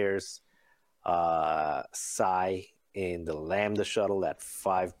extended players, Sai in the Lambda Shuttle at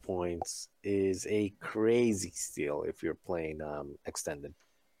 5 points is a crazy steal if you're playing extended.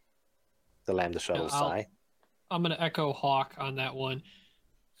 The Lambda Shuttle Sai. I'm going to echo Hawk on that one.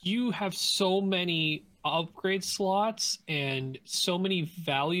 You have so many upgrade slots and so many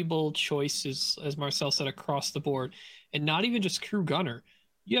valuable choices, as Marcel said, across the board. And not even just crew gunner.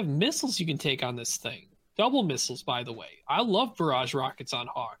 You have missiles you can take on this thing. Double missiles, by the way. I love barrage rockets on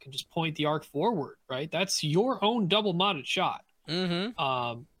Hawk and just point the arc forward, right? That's your own double modded shot.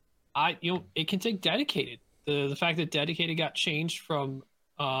 Mm-hmm. It can take dedicated. The fact that dedicated got changed from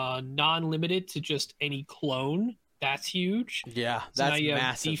non-limited to just any clone, that's huge. Yeah, So that's now you have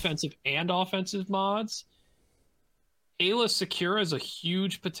massive. defensive and offensive mods. Ayla Secura is a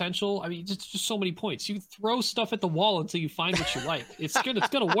huge potential. I mean, just so many points. You throw stuff at the wall until you find what you like. It's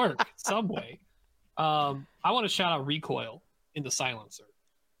gonna work some way. I want to shout out Recoil in the Silencer.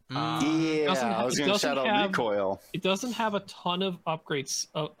 I was going to shout out Recoil. It doesn't have a ton of upgrades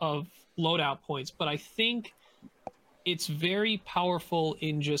of loadout points, but I think it's very powerful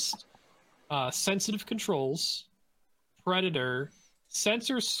in just sensitive controls, Predator,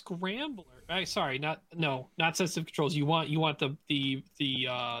 Sensor Scrambler. Sorry, not sensitive controls. You want the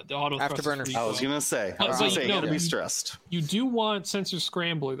auto Afterburner. I was going to say, you got to be stressed. You do want Sensor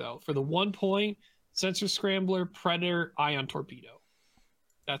Scrambler though. For the 1 point, Sensor Scrambler, Predator, Ion Torpedo.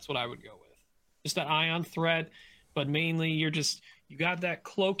 That's what I would go with. Just that ion threat, but mainly you got that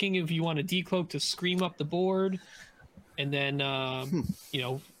cloaking if you want to decloak to scream up the board, and then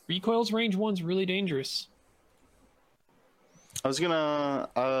Recoil's range 1's really dangerous. I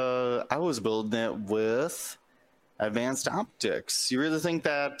was building it with advanced optics. You really think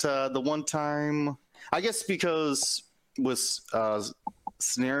that the one time, I guess because with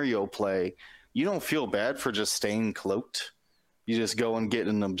scenario play, you don't feel bad for just staying cloaked. You just go and get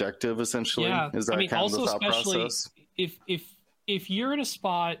an objective, essentially. Yeah, Is that kind of the thought especially process? if you're in a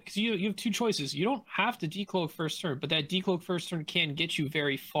spot, because you have 2 choices. You don't have to decloak first turn, but that decloak first turn can get you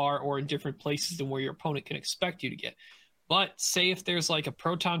very far or in different places than where your opponent can expect you to get. But say if there's like a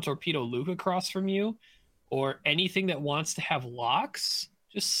proton torpedo Luke across from you, or anything that wants to have locks,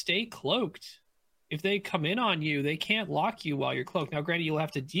 just stay cloaked. If they come in on you, they can't lock you while you're cloaked. Now, granted, you'll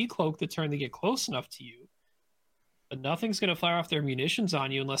have to decloak the turn they get close enough to you, but nothing's going to fire off their munitions on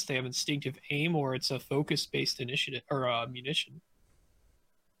you unless they have instinctive aim or it's a focus-based initiative or munition.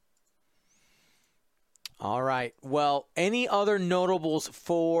 All right. Well, any other notables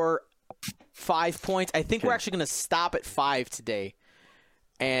for 5 points? I think we're actually going to stop at 5 today,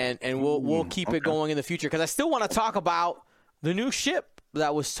 and we'll keep it going in the future because I still want to talk about the new ship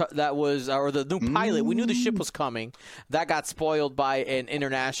that was or the new pilot. We knew the ship was coming. That got spoiled by an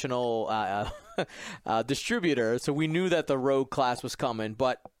international distributor, so we knew that the Rogue class was coming.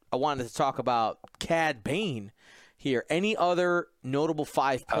 But I wanted to talk about Cad Bane here. Any other notable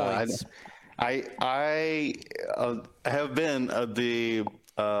 5 points? I have been the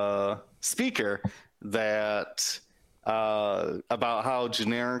speaker that about how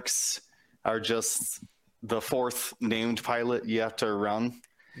generics are just the 4th named pilot you have to run.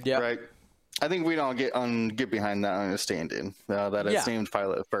 Yeah. Right. I think we don't get behind that understanding that it's named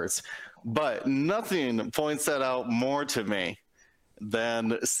pilot first. But nothing points that out more to me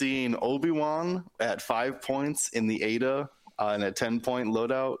than seeing Obi-Wan at 5 points in the Ada and a 10-point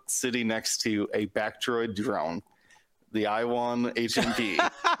loadout sitting next to a Bactroid drone, the I-1 HMP,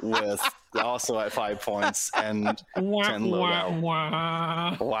 with also at 5 points and 10 loadout.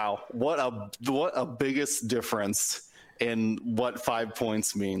 Wow, what a biggest difference in what 5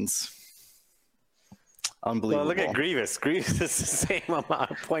 points means. Unbelievable. Well, look at Grievous. Grievous is the same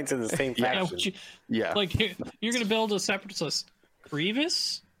amount of points in the same Yeah, faction. like you're gonna build a separatist list.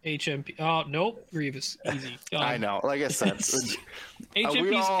 Grievous, HMP. Oh nope, Grievous, easy. Done. I know. Like I said,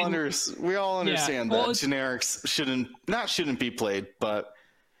 HMP's we all understand well, that generics shouldn't be played, but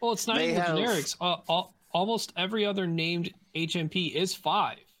well, it's not they even have- generics. Almost every other named HMP is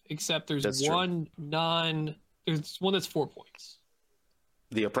 5, except there's That's true. one non. There's one that's 4 points.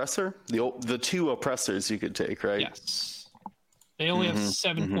 the oppressor, the 2 oppressors you could take, right? Yes, they only have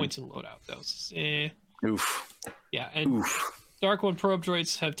 7 points in loadout. Those, Oof. yeah, and Oof. Dark One probe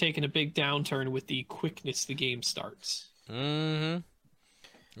droids have taken a big downturn with the quickness the game starts. Mm-hmm.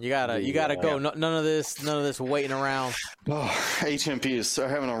 You gotta go. No, none of this waiting around. Oh, HMPs are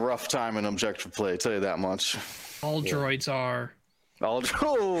having a rough time in objective play. Tell you that much. All droids are. Oh,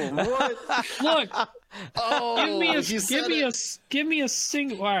 what? Look, Oh, you said it. give me a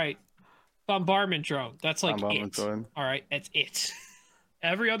single. All right, bombardment drone. That's like Bombardment it. drone. All right, that's it.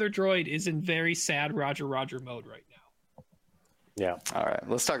 Every other droid is in very sad Roger mode right now. Yeah. All right,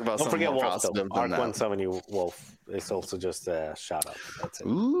 let's talk about Don't something forget more Wolf, though. positive than Arc that. 170 Wolf is also just a shout out. That's it.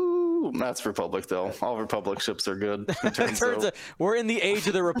 Ooh, that's Republic though. All Republic ships are good. In terms of, We're in the age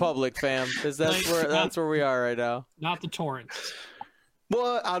of the Republic, fam. That's where we are right now. Not the torrents.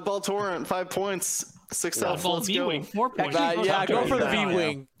 what? Oddball Torrent, 5 points, 6 elf. Oddball Let's V-wing, go. 4 points. Yeah, go for the Yeah.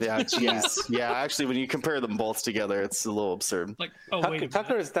 V-wing. Yeah, jeez. Yeah, actually, when you compare them both together, it's a little absurd. Like, oh wait a minute.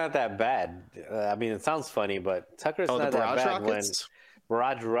 Tucker is not that bad. I mean, it sounds funny, but Tucker is Oh, the not that barrage bad. rockets. When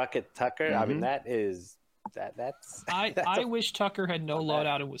Mirage Rocket Tucker, I mean, that's I wish Tucker had no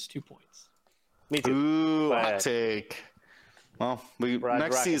loadout and was 2 points. me too. Ooh, But- hot take. Well, next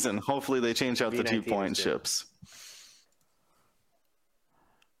Rocket. season, hopefully they change out the V19 2-point is good. ships.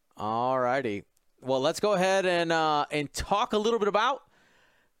 Alrighty. Well, let's go ahead and talk a little bit about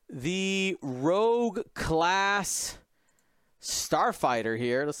the Rogue class Starfighter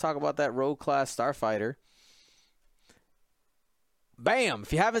here. Let's talk about that Rogue class Starfighter. Bam!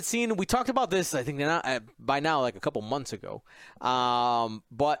 If you haven't seen, we talked about this, I think, by now, like a couple months ago.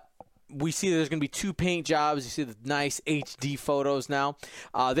 But we see there's going to be 2 paint jobs. You see the nice HD photos now.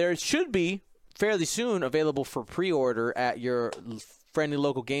 There should be, fairly soon, available for pre-order at your friendly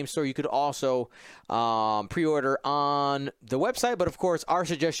local game store. You could also pre-order on the website. But, of course, our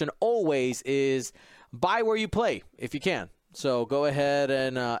suggestion always is buy where you play, if you can. So go ahead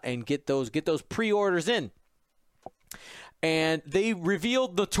and get those pre-orders in. And they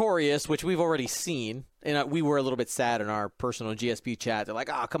revealed Notorious, which we've already seen. And we were a little bit sad in our personal GSP chat. They're like,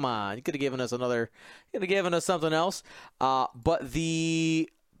 oh, come on. You could have given us something else. But the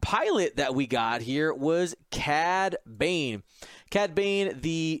pilot that we got here was Cad Bane. Cad Bane,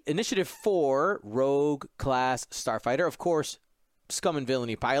 the Initiative 4 Rogue class Starfighter. Of course, Scum and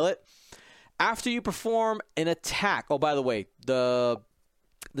Villainy pilot. After you perform an attack. Oh, by the way, the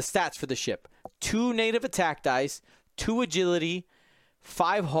stats for the ship. 2 native attack dice. 2 agility,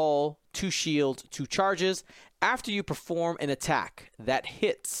 5 hull, 2 shield, 2 charges. After you perform an attack that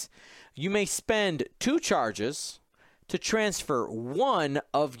hits, you may spend 2 charges to transfer 1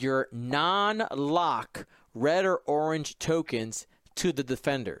 of your non-lock red or orange tokens to the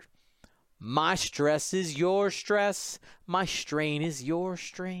defender. My stress is your stress. My strain is your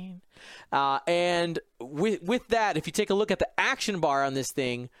strain. And with that, if you take a look at the action bar on this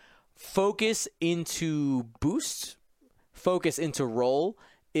thing, focus into boost, focus into roll,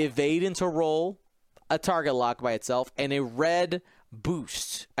 evade into roll, a target lock by itself, and a red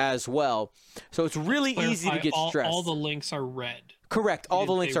boost as well. So it's really easy to get stressed. All the links are red. Correct. All the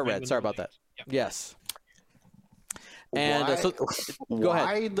didn't links say are red red. when Sorry they about that. Yep. Yes. And Why, go ahead.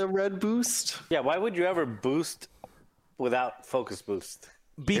 why the red boost? Yeah, why would you ever boost without focus boost?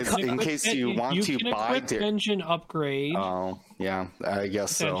 Because In case you want to can buy equip engine upgrade. Oh, yeah, I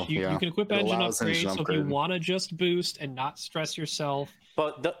guess so. You Yeah. can equip It engine allows upgrade, engine so if upgrade. you want to just boost and not stress yourself.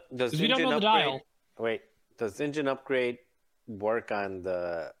 But does Because we don't engine know the upgrade? dial. Wait, does engine upgrade work on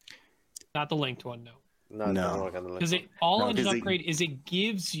the? Not the linked one, no. No, it No. doesn't work on the. Because link. all No, engine 'cause it- upgrade is it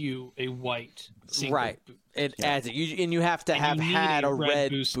gives you a white single Right. boost. it adds it. And you have to And have you need had a a red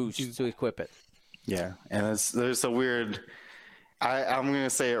red boost boost to do to equip it. Yeah, and there's a weird. I'm going to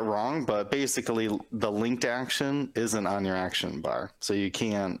say it wrong, but basically the linked action isn't on your action bar, so you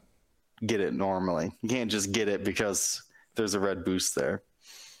can't get it normally. You can't just get it because there's a red boost there.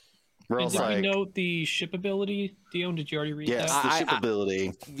 We're And also did we like, note the ship ability, Dion? Did you already read yes, that? the I- ship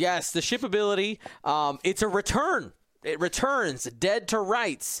ability. Yes, the ship ability. It's a return. It returns dead to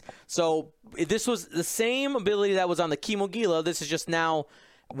rights. So this was the same ability that was on the Kimogila. This is just now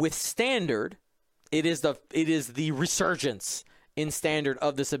with standard, It is the resurgence in standard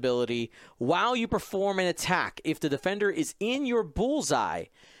of this ability. While you perform an attack, if the defender is in your bullseye,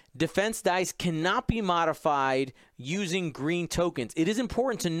 defense dice cannot be modified using green tokens. It is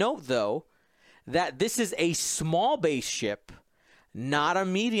important to note, though, that this is a small base ship, not a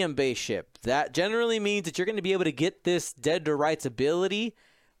medium base ship. That generally means that you're going to be able to get this Dead to Rights ability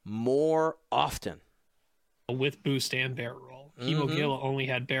more often. With boost and barrel roll. Hemogilla only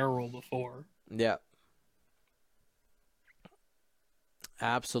had barrel roll before. Yeah.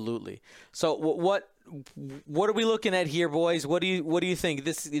 Absolutely. So what are we looking at here, boys? What do you think?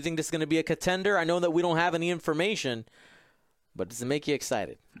 You think this is going to be a contender? I know that we don't have any information, but does it make you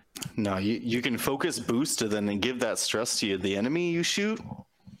excited? No, you can focus boost and then give that stress to the enemy you shoot.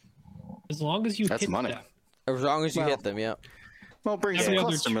 As long as you That's hit money. them. As long as you hit them, yeah. Well, bring Every some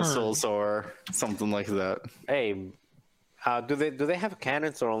other cluster turn. missiles or something like that. Hey, do they have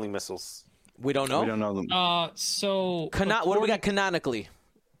cannons or only missiles? We don't know. We don't know them. So What do we got canonically?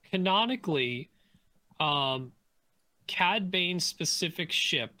 Canonically, Cad Bane's specific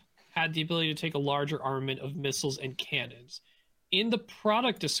ship had the ability to take a larger armament of missiles and cannons. In the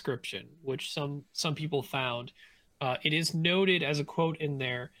product description, which some people found, it is noted as a quote in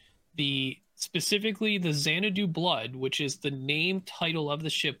there, specifically the Xanadu Blood, which is the name title of the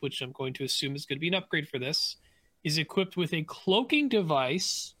ship, which I'm going to assume is going to be an upgrade for this, is equipped with a cloaking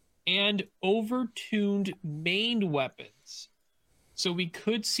device and overtuned main weapons. So we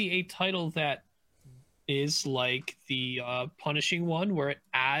could see a title that is like the Punishing one, where it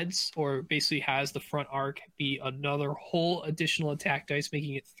adds or basically has the front arc be another whole additional attack dice,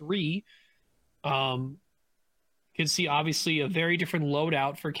 making it 3. Could see obviously a very different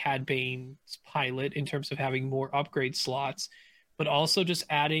loadout for Cad Bane's pilot in terms of having more upgrade slots, but also just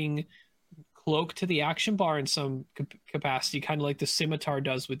adding cloak to the action bar in some capacity, kind of like the Scimitar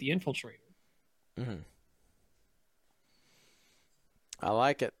does with the Infiltrator. Mm-hmm. I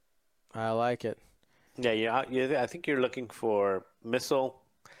like it. Yeah, I think you're looking for missile.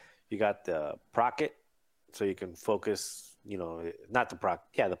 You got the Procket, so you can focus. Not the Procket.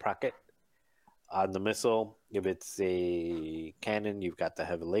 Yeah, the Procket on the missile. If it's a cannon, you've got the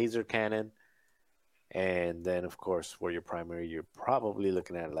heavy laser cannon, and then of course, for your primary, you're probably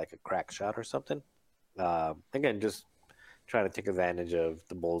looking at like a crack shot or something. Again, just trying to take advantage of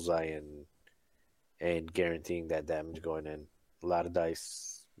the bullseye and guaranteeing that damage going in. A lot of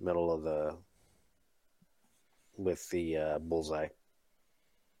dice, middle of with the bullseye.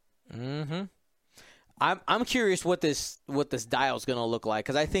 Mm-hmm. I'm curious what this dial is going to look like,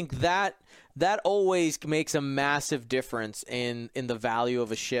 because I think that always makes a massive difference in the value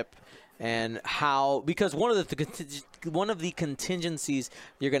of a ship, and how, because one of the contingencies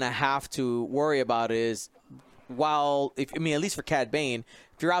you're going to have to worry about is, at least for Cad Bane,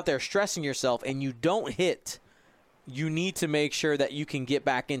 if you're out there stressing yourself and you don't hit, you need to make sure that you can get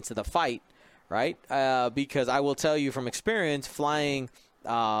back into the fight, right? Because I will tell you from experience, flying,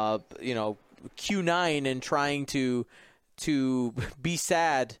 Q9 and trying to be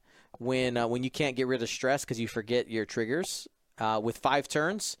sad when you can't get rid of stress because you forget your triggers with 5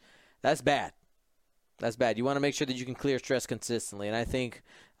 turns, that's bad. That's bad. You want to make sure that you can clear stress consistently, and I think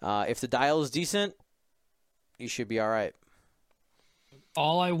if the dial is decent, you should be all right.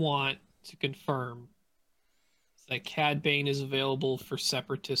 All I want to confirm is that Cad Bane is available for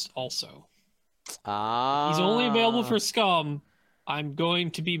Separatist also. He's only available for Scum. I'm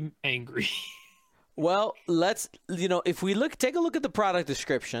going to be angry. Well, if we take a look at the product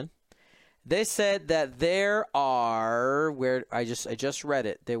description, they said that there are, where I just read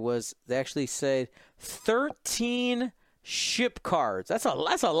it, they actually said 13 ship cards. That's a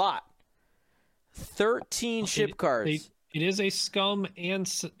lot. 13 ship cards. It is a Scum and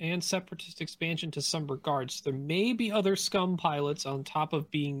Separatist expansion to some regards. There may be other Scum pilots on top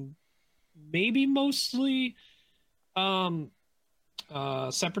of being maybe mostly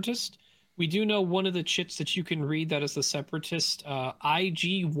Separatist. We do know one of the chits that you can read that is the Separatist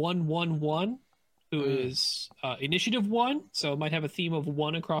IG-111, who is Initiative 1, so it might have a theme of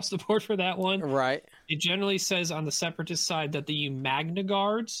 1 across the board for that one. Right. It generally says on the Separatist side that the Magna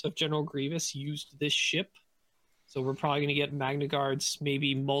Guards of General Grievous used this ship. So we're probably going to get Magna Guards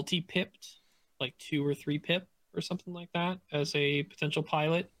maybe multi-pipped, like 2 or 3 pip or something like that as a potential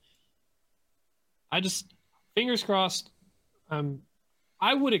pilot. Fingers crossed.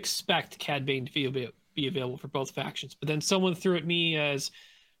 I would expect Cad Bane to be available for both factions, but then someone threw at me as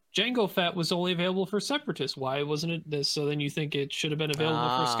Jango Fett was only available for Separatists. Why wasn't it this? So then you think it should have been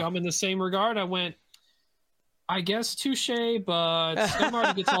available for Scum in the same regard? I went, I guess touche, but Scum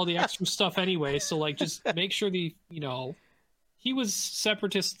already gets all the extra stuff anyway. So just make sure he he was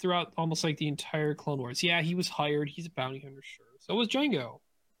separatist throughout almost like the entire Clone Wars. Yeah, he was hired. He's a bounty hunter, sure. So was Jango.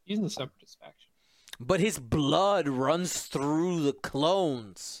 He's in the separatist faction. But his blood runs through the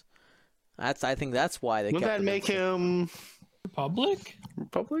clones. I think that's why they. Would kept that him make him Republic?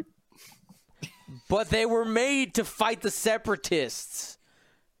 Republic? But they were made to fight the separatists.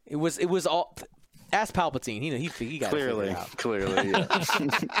 It was all. Ask Palpatine. He got it out. Clearly. Yeah.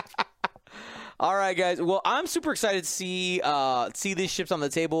 All right, guys. Well, I'm super excited to see these ships on the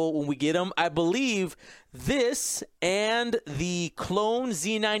table when we get them. I believe this and the clone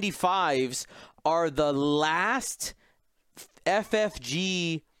Z95s are the last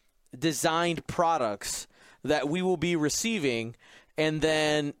FFG designed products that we will be receiving, and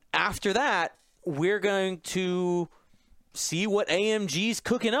then after that, we're going to see what AMG's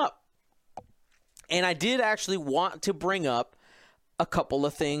cooking up. And I did actually want to bring up a couple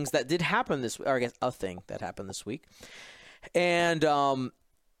of things that did happen this week, or I guess a thing that happened this week. And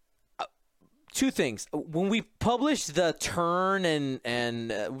two things. When we published the turn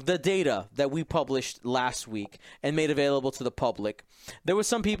and the data that we published last week and made available to the public, there were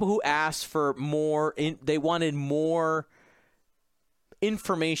some people who asked for more. They wanted more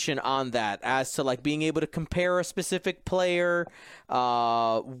information on that, as to like being able to compare a specific player,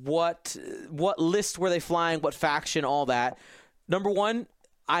 what list were they flying, what faction, all that. Number one,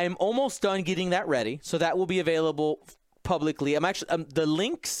 I'm almost done getting that ready, so that will be available publicly. I'm actually the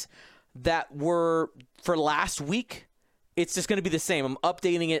links that were for last week, it's just going to be the same. I'm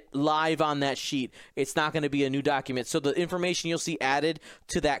updating it live on that sheet. It's not going to be a new document. So the information you'll see added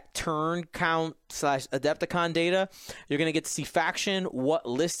to that turn count / Adepticon data, you're going to get to see faction, what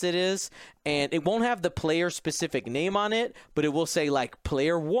list it is, and it won't have the player-specific name on it, but it will say like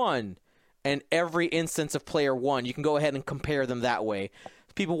player 1 and every instance of player 1. You can go ahead and compare them that way.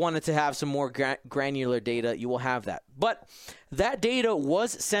 If people wanted to have some more granular data, you will have that. But that data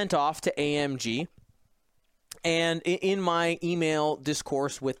was sent off to AMG. And in my email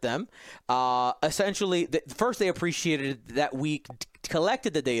discourse with them, essentially, first they appreciated that we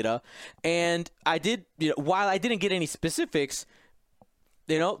collected the data, and I did. While I didn't get any specifics,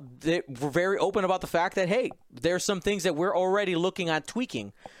 they were very open about the fact that hey, there's some things that we're already looking at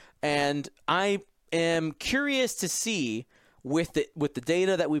tweaking, and I am curious to see with the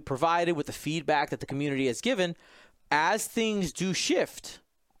data that we provided, with the feedback that the community has given, as things do shift.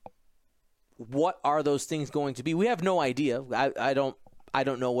 What are those things going to be? We have no idea. I don't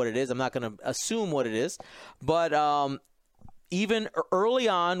know what it is. I'm not going to assume what it is. But even early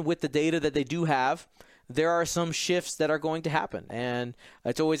on with the data that they do have, there are some shifts that are going to happen. And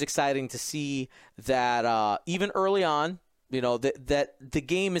it's always exciting to see that even early on, that the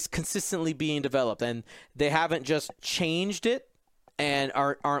game is consistently being developed. And they haven't just changed it and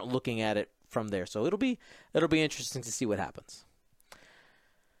aren't looking at it from there. So it'll be interesting to see what happens.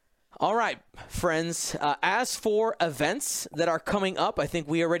 All right, friends. As for events that are coming up, I think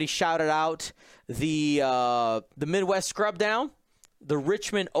we already shouted out the Midwest Scrub Down, the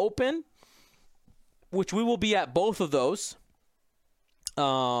Richmond Open, which we will be at both of those.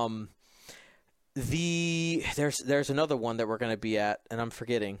 There's another one that we're going to be at, and I'm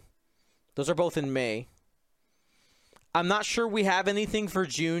forgetting. Those are both in May. I'm not sure we have anything for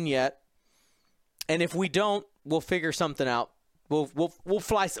June yet, and if we don't, we'll figure something out. We'll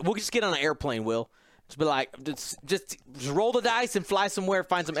fly. We'll just get on an airplane. We'll just be like, just roll the dice and fly somewhere.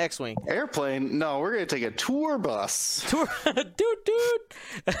 Find some X-wing. Airplane? No, we're gonna take a tour bus. Dude.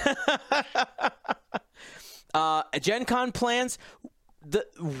 Gen Con plans.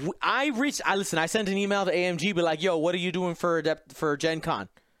 I sent an email to AMG, be like, yo, what are you doing for Gen Con?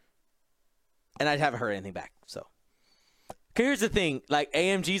 And I haven't heard anything back. So here's the thing: like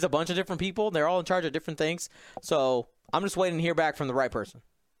AMG's a bunch of different people. They're all in charge of different things. So I'm just waiting to hear back from the right person.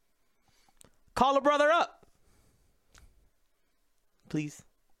 Call a brother up, please.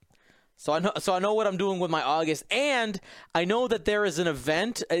 So I know what I'm doing with my August, and I know that there is an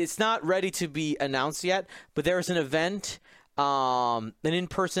event. It's not ready to be announced yet, but there is an event, an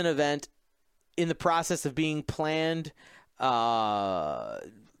in-person event, in the process of being planned.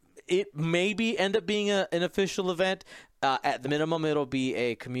 It maybe end up being an official event. At the minimum, it'll be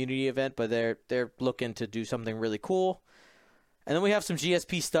a community event, but they're looking to do something really cool. And then we have some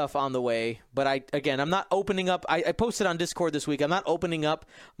GSP stuff on the way. But I'm not opening up. I posted on Discord this week. I'm not opening up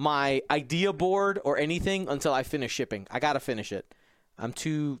my idea board or anything until I finish shipping. I gotta finish it. I'm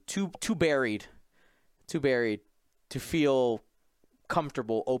too buried to feel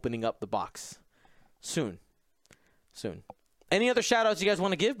comfortable opening up the box. Soon. Any other shout outs you guys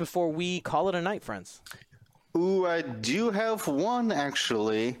want to give before we call it a night, friends? Ooh, I do have one,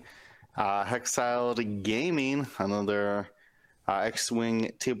 actually. Hexiled Gaming, another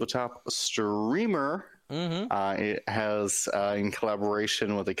X-Wing tabletop streamer. It has, in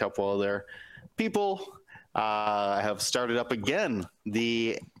collaboration with a couple other people, have started up again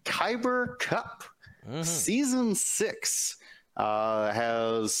the Kyber Cup. Season 6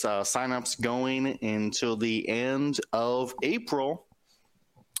 has signups going until the end of April.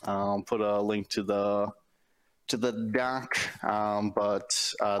 I'll put a link to the doc,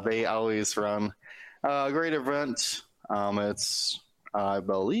 but they always run a great event. It's, I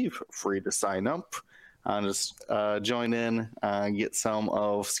believe, free to sign up. Just join in, get some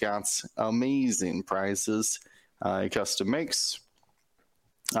of Scott's amazing prizes he custom makes.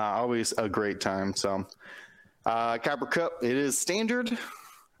 Always a great time. So, Kyber Cup, it is standard.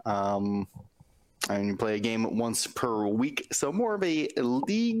 And you play a game once per week, so more of a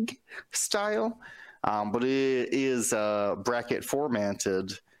league style. But it is bracket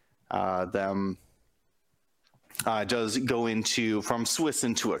formatted. Does go into from Swiss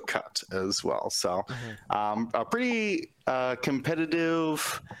into a cut as well. So a pretty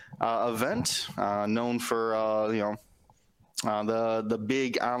competitive event, known for the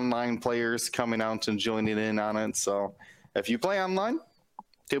big online players coming out and joining in on it. So if you play online,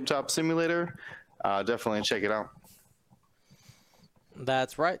 Tabletop Simulator, definitely check it out.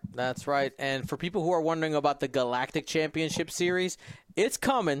 That's right. That's right. And for people who are wondering about the Galactic Championship Series, it's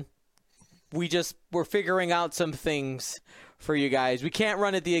coming. We're figuring out some things for you guys. We can't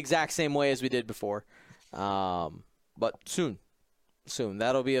run it the exact same way as we did before. But soon.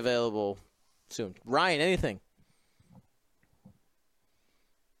 That'll be available soon. Ryan, anything?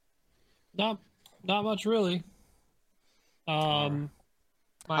 Not much really. How's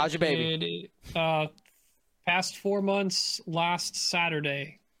your baby? Past 4 months last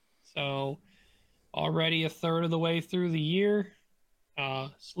Saturday. So already a third of the way through the year.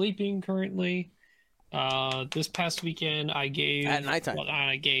 Sleeping currently. This past weekend I gave at nighttime.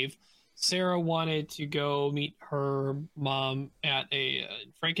 Sarah wanted to go meet her mom at a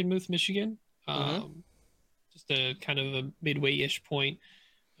Frankenmuth, Michigan. Just a kind of a midway-ish point.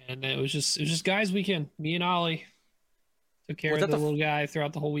 And it was just guys' weekend. Me and Ollie took care of the little guy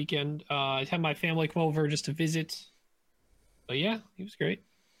throughout the whole weekend. I had my family come over just to visit. But yeah, he was great.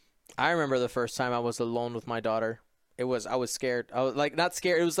 I remember the first time I was alone with my daughter. I was scared. I was like, not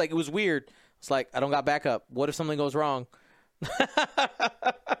scared. It was weird. It's like, I don't got backup. What if something goes wrong?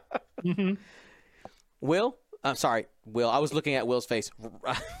 Will? I'm sorry, Will. I was looking at Will's face.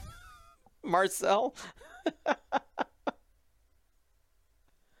 Marcel? I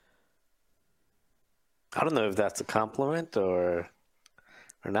don't know if that's a compliment or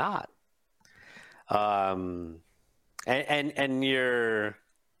not. And you're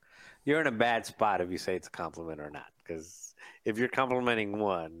in a bad spot if you say it's a compliment or not, because if you're complimenting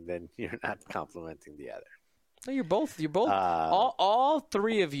one, then you're not complimenting the other. No, you're both. All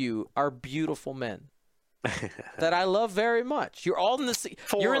three of you are beautiful men that I love very much. You're all in the.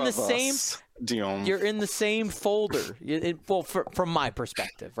 You're in the same. You're in the same folder. Well, from my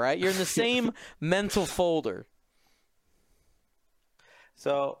perspective, right? You're in the same mental folder.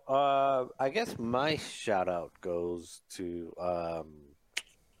 So I guess my shout out goes to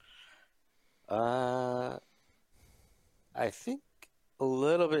I think a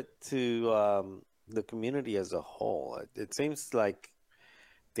little bit to the community as a whole. It seems like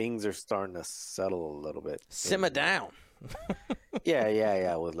things are starting to settle a little bit. Simmer down.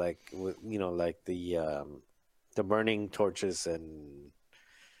 Yeah. With the burning torches and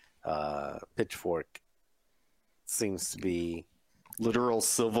pitchfork seems to be literal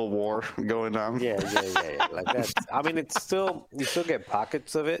civil war going on. Yeah. Like that. I mean, it's still, you still get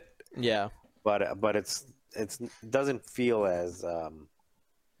pockets of it. Yeah. But it doesn't feel as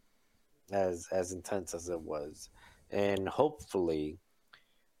intense as it was, and hopefully,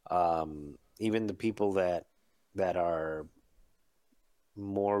 even the people that are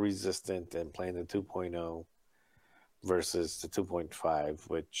more resistant and playing the 2.0 versus the 2.5,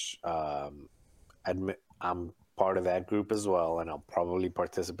 which admit I'm part of that group as well, and I'll probably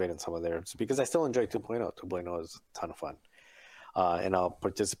participate in some of theirs because I still enjoy 2.0. 2.0 is a ton of fun, and I'll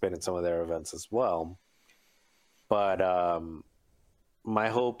participate in some of their events as well. But my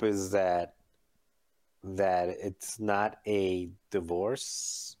hope is that it's not a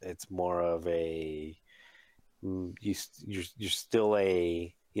divorce. It's more of a you're still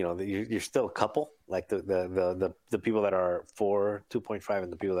a you're still a couple, like the people that are for 2.5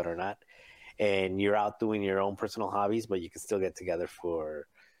 and the people that are not, and you're out doing your own personal hobbies, but you can still get together for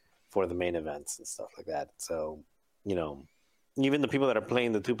the main events and stuff like that. So even the people that are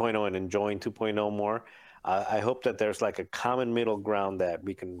playing the 2.0 and enjoying 2.0 more, I hope that there's like a common middle ground that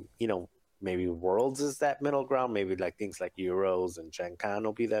we can maybe Worlds is that middle ground. Maybe like things like Euros and Gen Con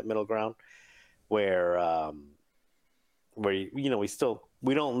will be that middle ground where you know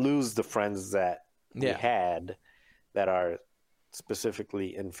we don't lose the friends that we had that are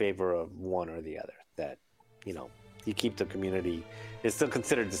specifically in favor of one or the other. That, you know, you keep the community. It's still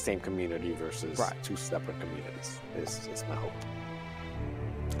considered the same community versus two separate communities. Is my hope.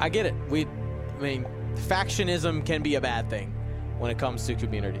 I get it. I mean, factionism can be a bad thing when it comes to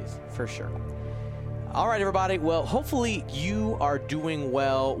communities, for sure. All right, everybody. Well, hopefully you are doing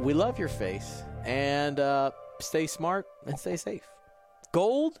well. We love your face. And stay smart and stay safe.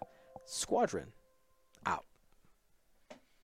 Gold Squadron.